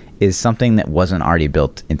out, is something that wasn't already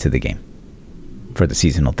built into the game for the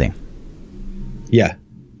seasonal thing. Yeah,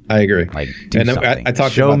 I agree. Like, do something. I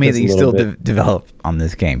talked Show about me this that you still develop on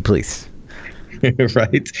this game, please.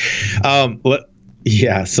 Right.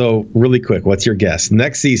 So really quick, what's your guess?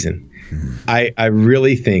 Next season, I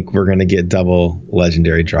really think we're going to get double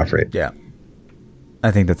legendary drop rate. Yeah. I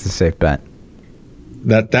think that's a safe bet.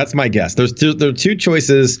 That's my guess. There are two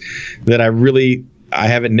choices that I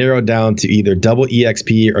have it narrowed down to either double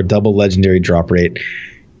EXP or double legendary drop rate.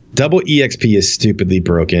 Double EXP is stupidly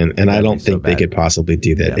broken, and I don't think they could possibly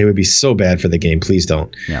do that. Yeah. It would be so bad for the game. Please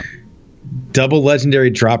don't. Yeah. Double legendary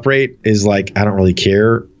drop rate is like, I don't really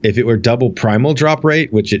care. If it were double primal drop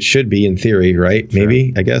rate, which it should be in theory, right? Sure.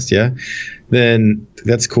 Maybe, I guess, yeah. Then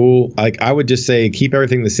that's cool. Like, I would just say keep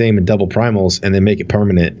everything the same in double primals and then make it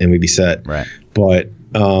permanent and we'd be set. Right. But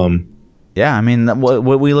yeah, I mean,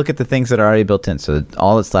 what we look at the things that are already built in. So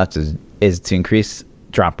all that's left is to increase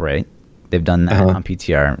drop rate. They've done that on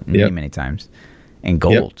PTR many times. And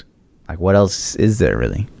gold. Like, what else is there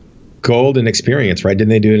really? Gold and experience, right? Didn't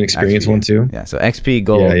they do an experience one too? Yeah. So XP,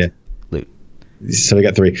 gold, loot. So we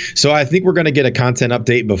got 3. So I think we're going to get a content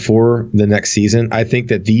update before the next season. I think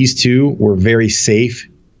that these two were very safe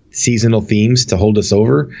seasonal themes to hold us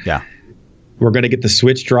over. Yeah. We're going to get the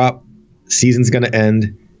Switch drop. Season's going to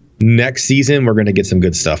end. Next season, we're going to get some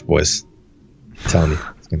good stuff, boys. I'm telling you,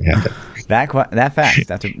 it's going to happen. That fast,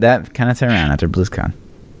 after that kind of turnaround after BlizzCon.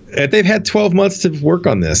 They've had 12 months to work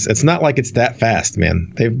on this. It's not like it's that fast,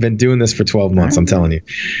 man. They've been doing this for 12 months, I'm telling you.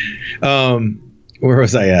 Where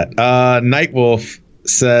was I at? Nightwolf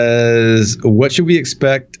says, what should we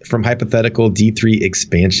expect from hypothetical D3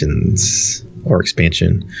 expansions or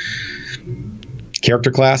expansion?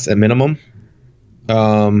 Character class at minimum.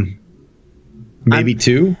 Maybe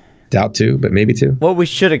 2. Doubt 2, but maybe 2. What we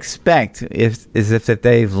should expect is if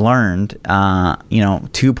they've learned,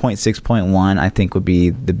 2.6.1, I think would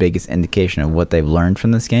be the biggest indication of what they've learned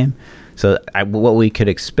from this game. So what we could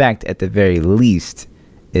expect at the very least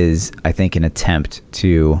is, I think, an attempt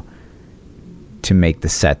to make the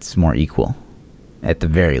sets more equal, at the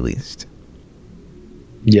very least.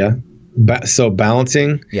 Yeah. So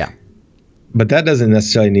balancing. Yeah. But that doesn't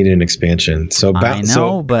necessarily need an expansion. So I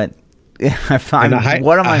know, but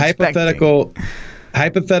what am I expecting?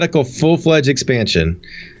 Hypothetical full-fledged expansion.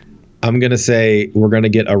 I'm going to say we're going to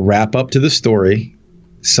get a wrap-up to the story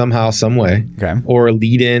somehow, some way, or a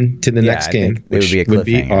lead-in to the next game, which would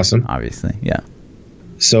be awesome. Obviously, yeah.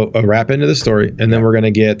 So a wrap into the story, and then we're going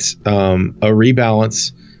to get a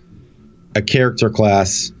rebalance, a character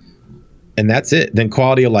class, and that's it. Then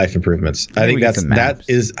quality of life improvements. I think that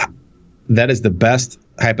is the best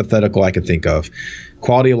hypothetical I could think of.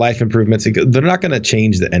 Quality of life improvements. They're not going to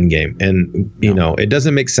change the end game, and it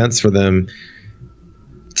doesn't make sense for them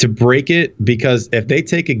to break it, because if they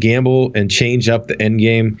take a gamble and change up the end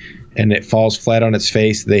game and it falls flat on its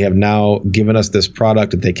face, they have now given us this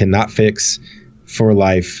product that they cannot fix for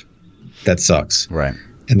life. That sucks. Right.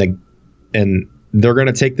 And they're going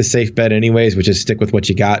to take the safe bet anyways, which is stick with what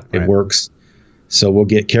you got. Right. It works. So we'll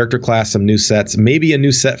get character class, some new sets, maybe a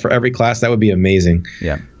new set for every class. That would be amazing.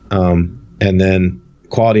 Yeah. And then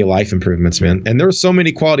quality of life improvements, man. And there were so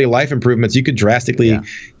many quality of life improvements. You could drastically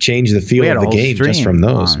change the feel of the game just from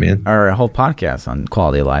those, man. Or a whole podcast on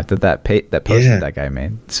quality of life that post that guy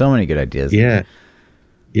made. So many good ideas. Yeah.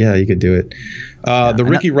 Yeah, you could do it. The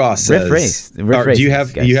Ricky Ross says, Riff Race. Do you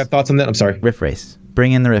have thoughts on that? I'm sorry. Riff Race.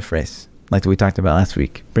 Bring in the Riff Race, like we talked about last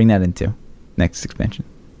week. Bring that into next expansion.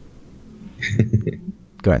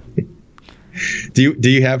 Go ahead. Do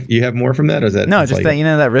you have more from that, or is that no? Just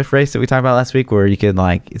that that rift race that we talked about last week, where you could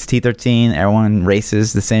it's T13, everyone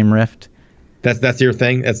races the same rift. That's your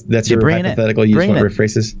thing. That's your hypothetical. You just want rift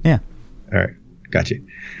races. Yeah. All right, got you.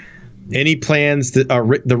 Any plans?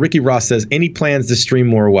 The Ricky Ross says, any plans to stream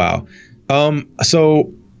more WoW?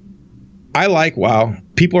 So I like WoW.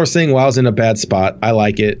 People are saying WoW's in a bad spot. I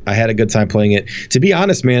like it. I had a good time playing it. To be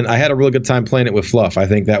honest, man, I had a really good time playing it with Fluff. I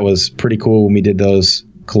think that was pretty cool when we did those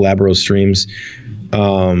Collabro streams.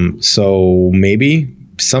 So maybe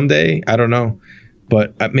someday, I don't know,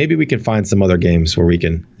 but maybe we can find some other games where we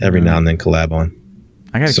can every now and then collab on.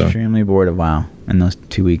 I got extremely bored of WoW in those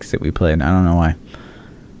 2 weeks that we played. I don't know why.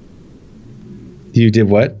 You did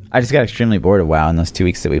what? I just got extremely bored of WoW in those 2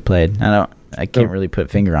 weeks that we played. I can't really put a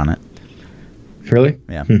finger on it. Really?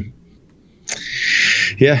 Yeah.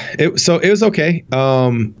 Yeah. It was okay.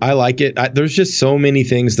 I like it. There's just so many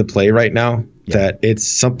things to play right now that it's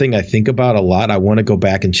something I think about a lot. I want to go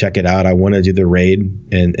back and check it out. I want to do the raid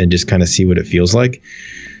and just kind of see what it feels like.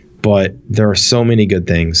 But there are so many good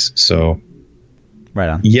things. So right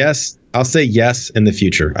on. Yes. I'll say yes in the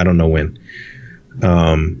future. I don't know when.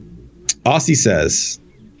 Aussie says,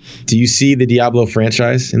 do you see the Diablo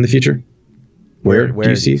franchise in the future? Where do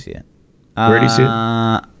you see it? Where do you see it?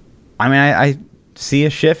 I mean, I see a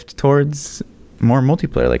shift towards more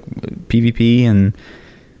multiplayer, like PvP and,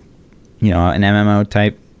 an MMO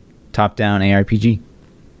type top-down ARPG.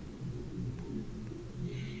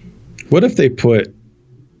 What if they put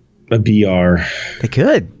a BR? They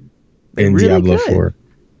could. They in really Diablo could. 4.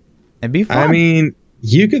 It'd be fun. I mean,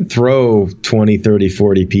 you could throw 20, 30,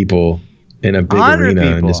 40 people in a big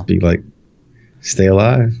arena and just be like, stay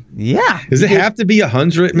alive. Yeah. Does it have to be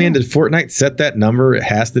 100, man? Did Fortnite set that number? It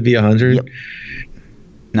has to be 100? Yep.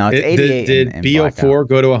 No, it's 88. Did in BO4 Blackout.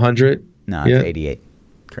 go to 100? No, it's 88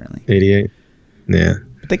 currently. 88? Yeah.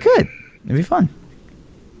 But they could. It'd be fun.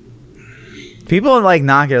 People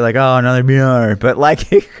knock it like, oh, another BR. But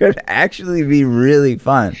it could actually be really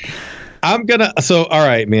fun. All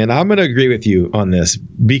right, man, I'm going to agree with you on this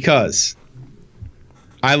because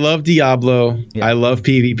I love Diablo. Yeah. I love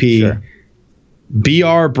PvP. Sure.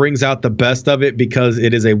 BR brings out the best of it because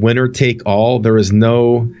it is a winner take all. There is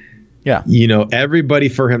no, everybody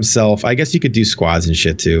for himself. I guess you could do squads and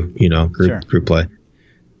shit too, group play.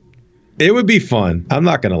 It would be fun. I'm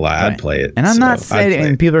not going to lie. Right. I'd play it. And I'm not saying,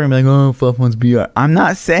 and people are going to be like, oh, Fluff wants BR. I'm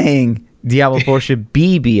not saying Diablo 4 should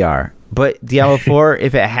be BR. But Diablo 4,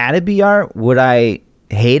 if it had a BR, would I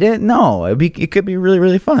hate it? No. It could be really,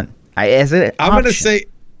 really fun. I'm going to say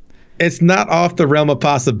it's not off the realm of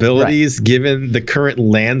possibilities given the current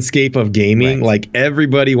landscape of gaming. Right.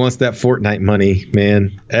 Everybody wants that Fortnite money,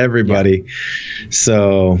 man. Everybody. Yeah.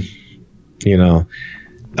 So,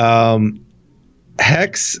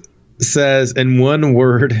 Hex says, in one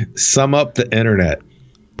word, sum up the internet.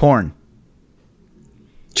 Porn.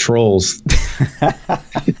 Trolls.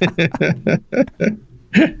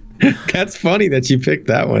 That's funny that you picked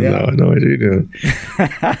that one, though. I know what you're doing.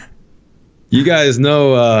 You guys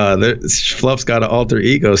know Fluff's got an alter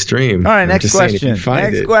ego stream. All right, next question.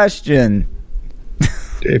 Question.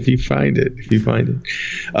 If you find it.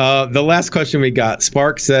 The last question we got,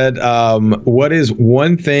 Spark said, what is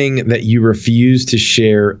one thing that you refuse to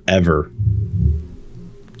share ever?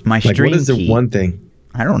 My stream key. What is the one thing?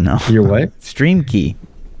 I don't know. Your what? Stream key.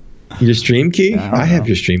 Your stream key? I have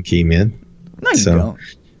your stream key, man. No, you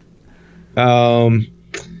don't.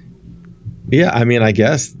 Yeah, I mean, I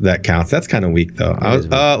guess that counts. That's kind of weak, though.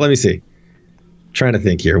 Let me see. Trying to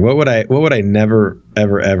think here. What would I never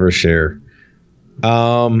ever share?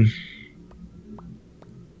 I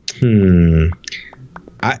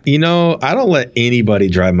don't let anybody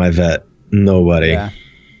drive my vet. Nobody. Yeah.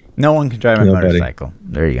 No one can drive my motorcycle.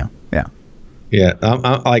 There you go. Yeah. Yeah,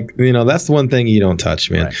 I'm that's the one thing you don't touch,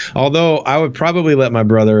 man. Right. Although I would probably let my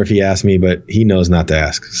brother if he asked me, but he knows not to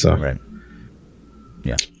ask. So. Right.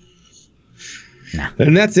 Yeah. Nah.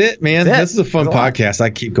 And that's it, man. This is a fun podcast. I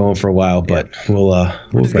keep going for a while, but we'll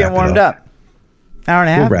just get warmed up. Hour and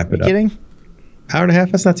a half. We'll wrap it up. Kidding? Hour and a half.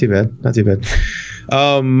 That's not too bad.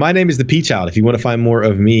 My name is ThaPchild. If you want to find more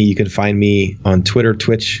of me, you can find me on Twitter,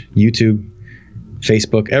 Twitch, YouTube,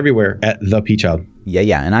 Facebook, everywhere at ThaPchild.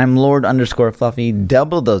 Yeah. And I'm Lord_Fluffy.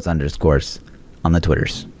 Double those underscores on the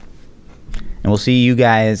Twitters. And we'll see you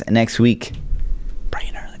guys next week.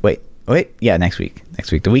 Bright and early. Wait. Yeah, next week.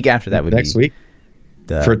 The week after that would be... Next week?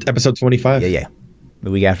 For episode 25? Yeah.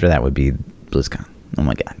 The week after that would be BlizzCon. Oh,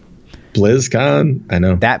 my God. BlizzCon? I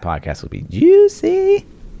know. That podcast will be juicy.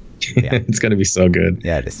 Yeah. It's going to be so good.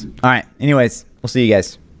 Yeah, it is. All right. Anyways, we'll see you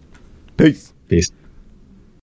guys. Peace.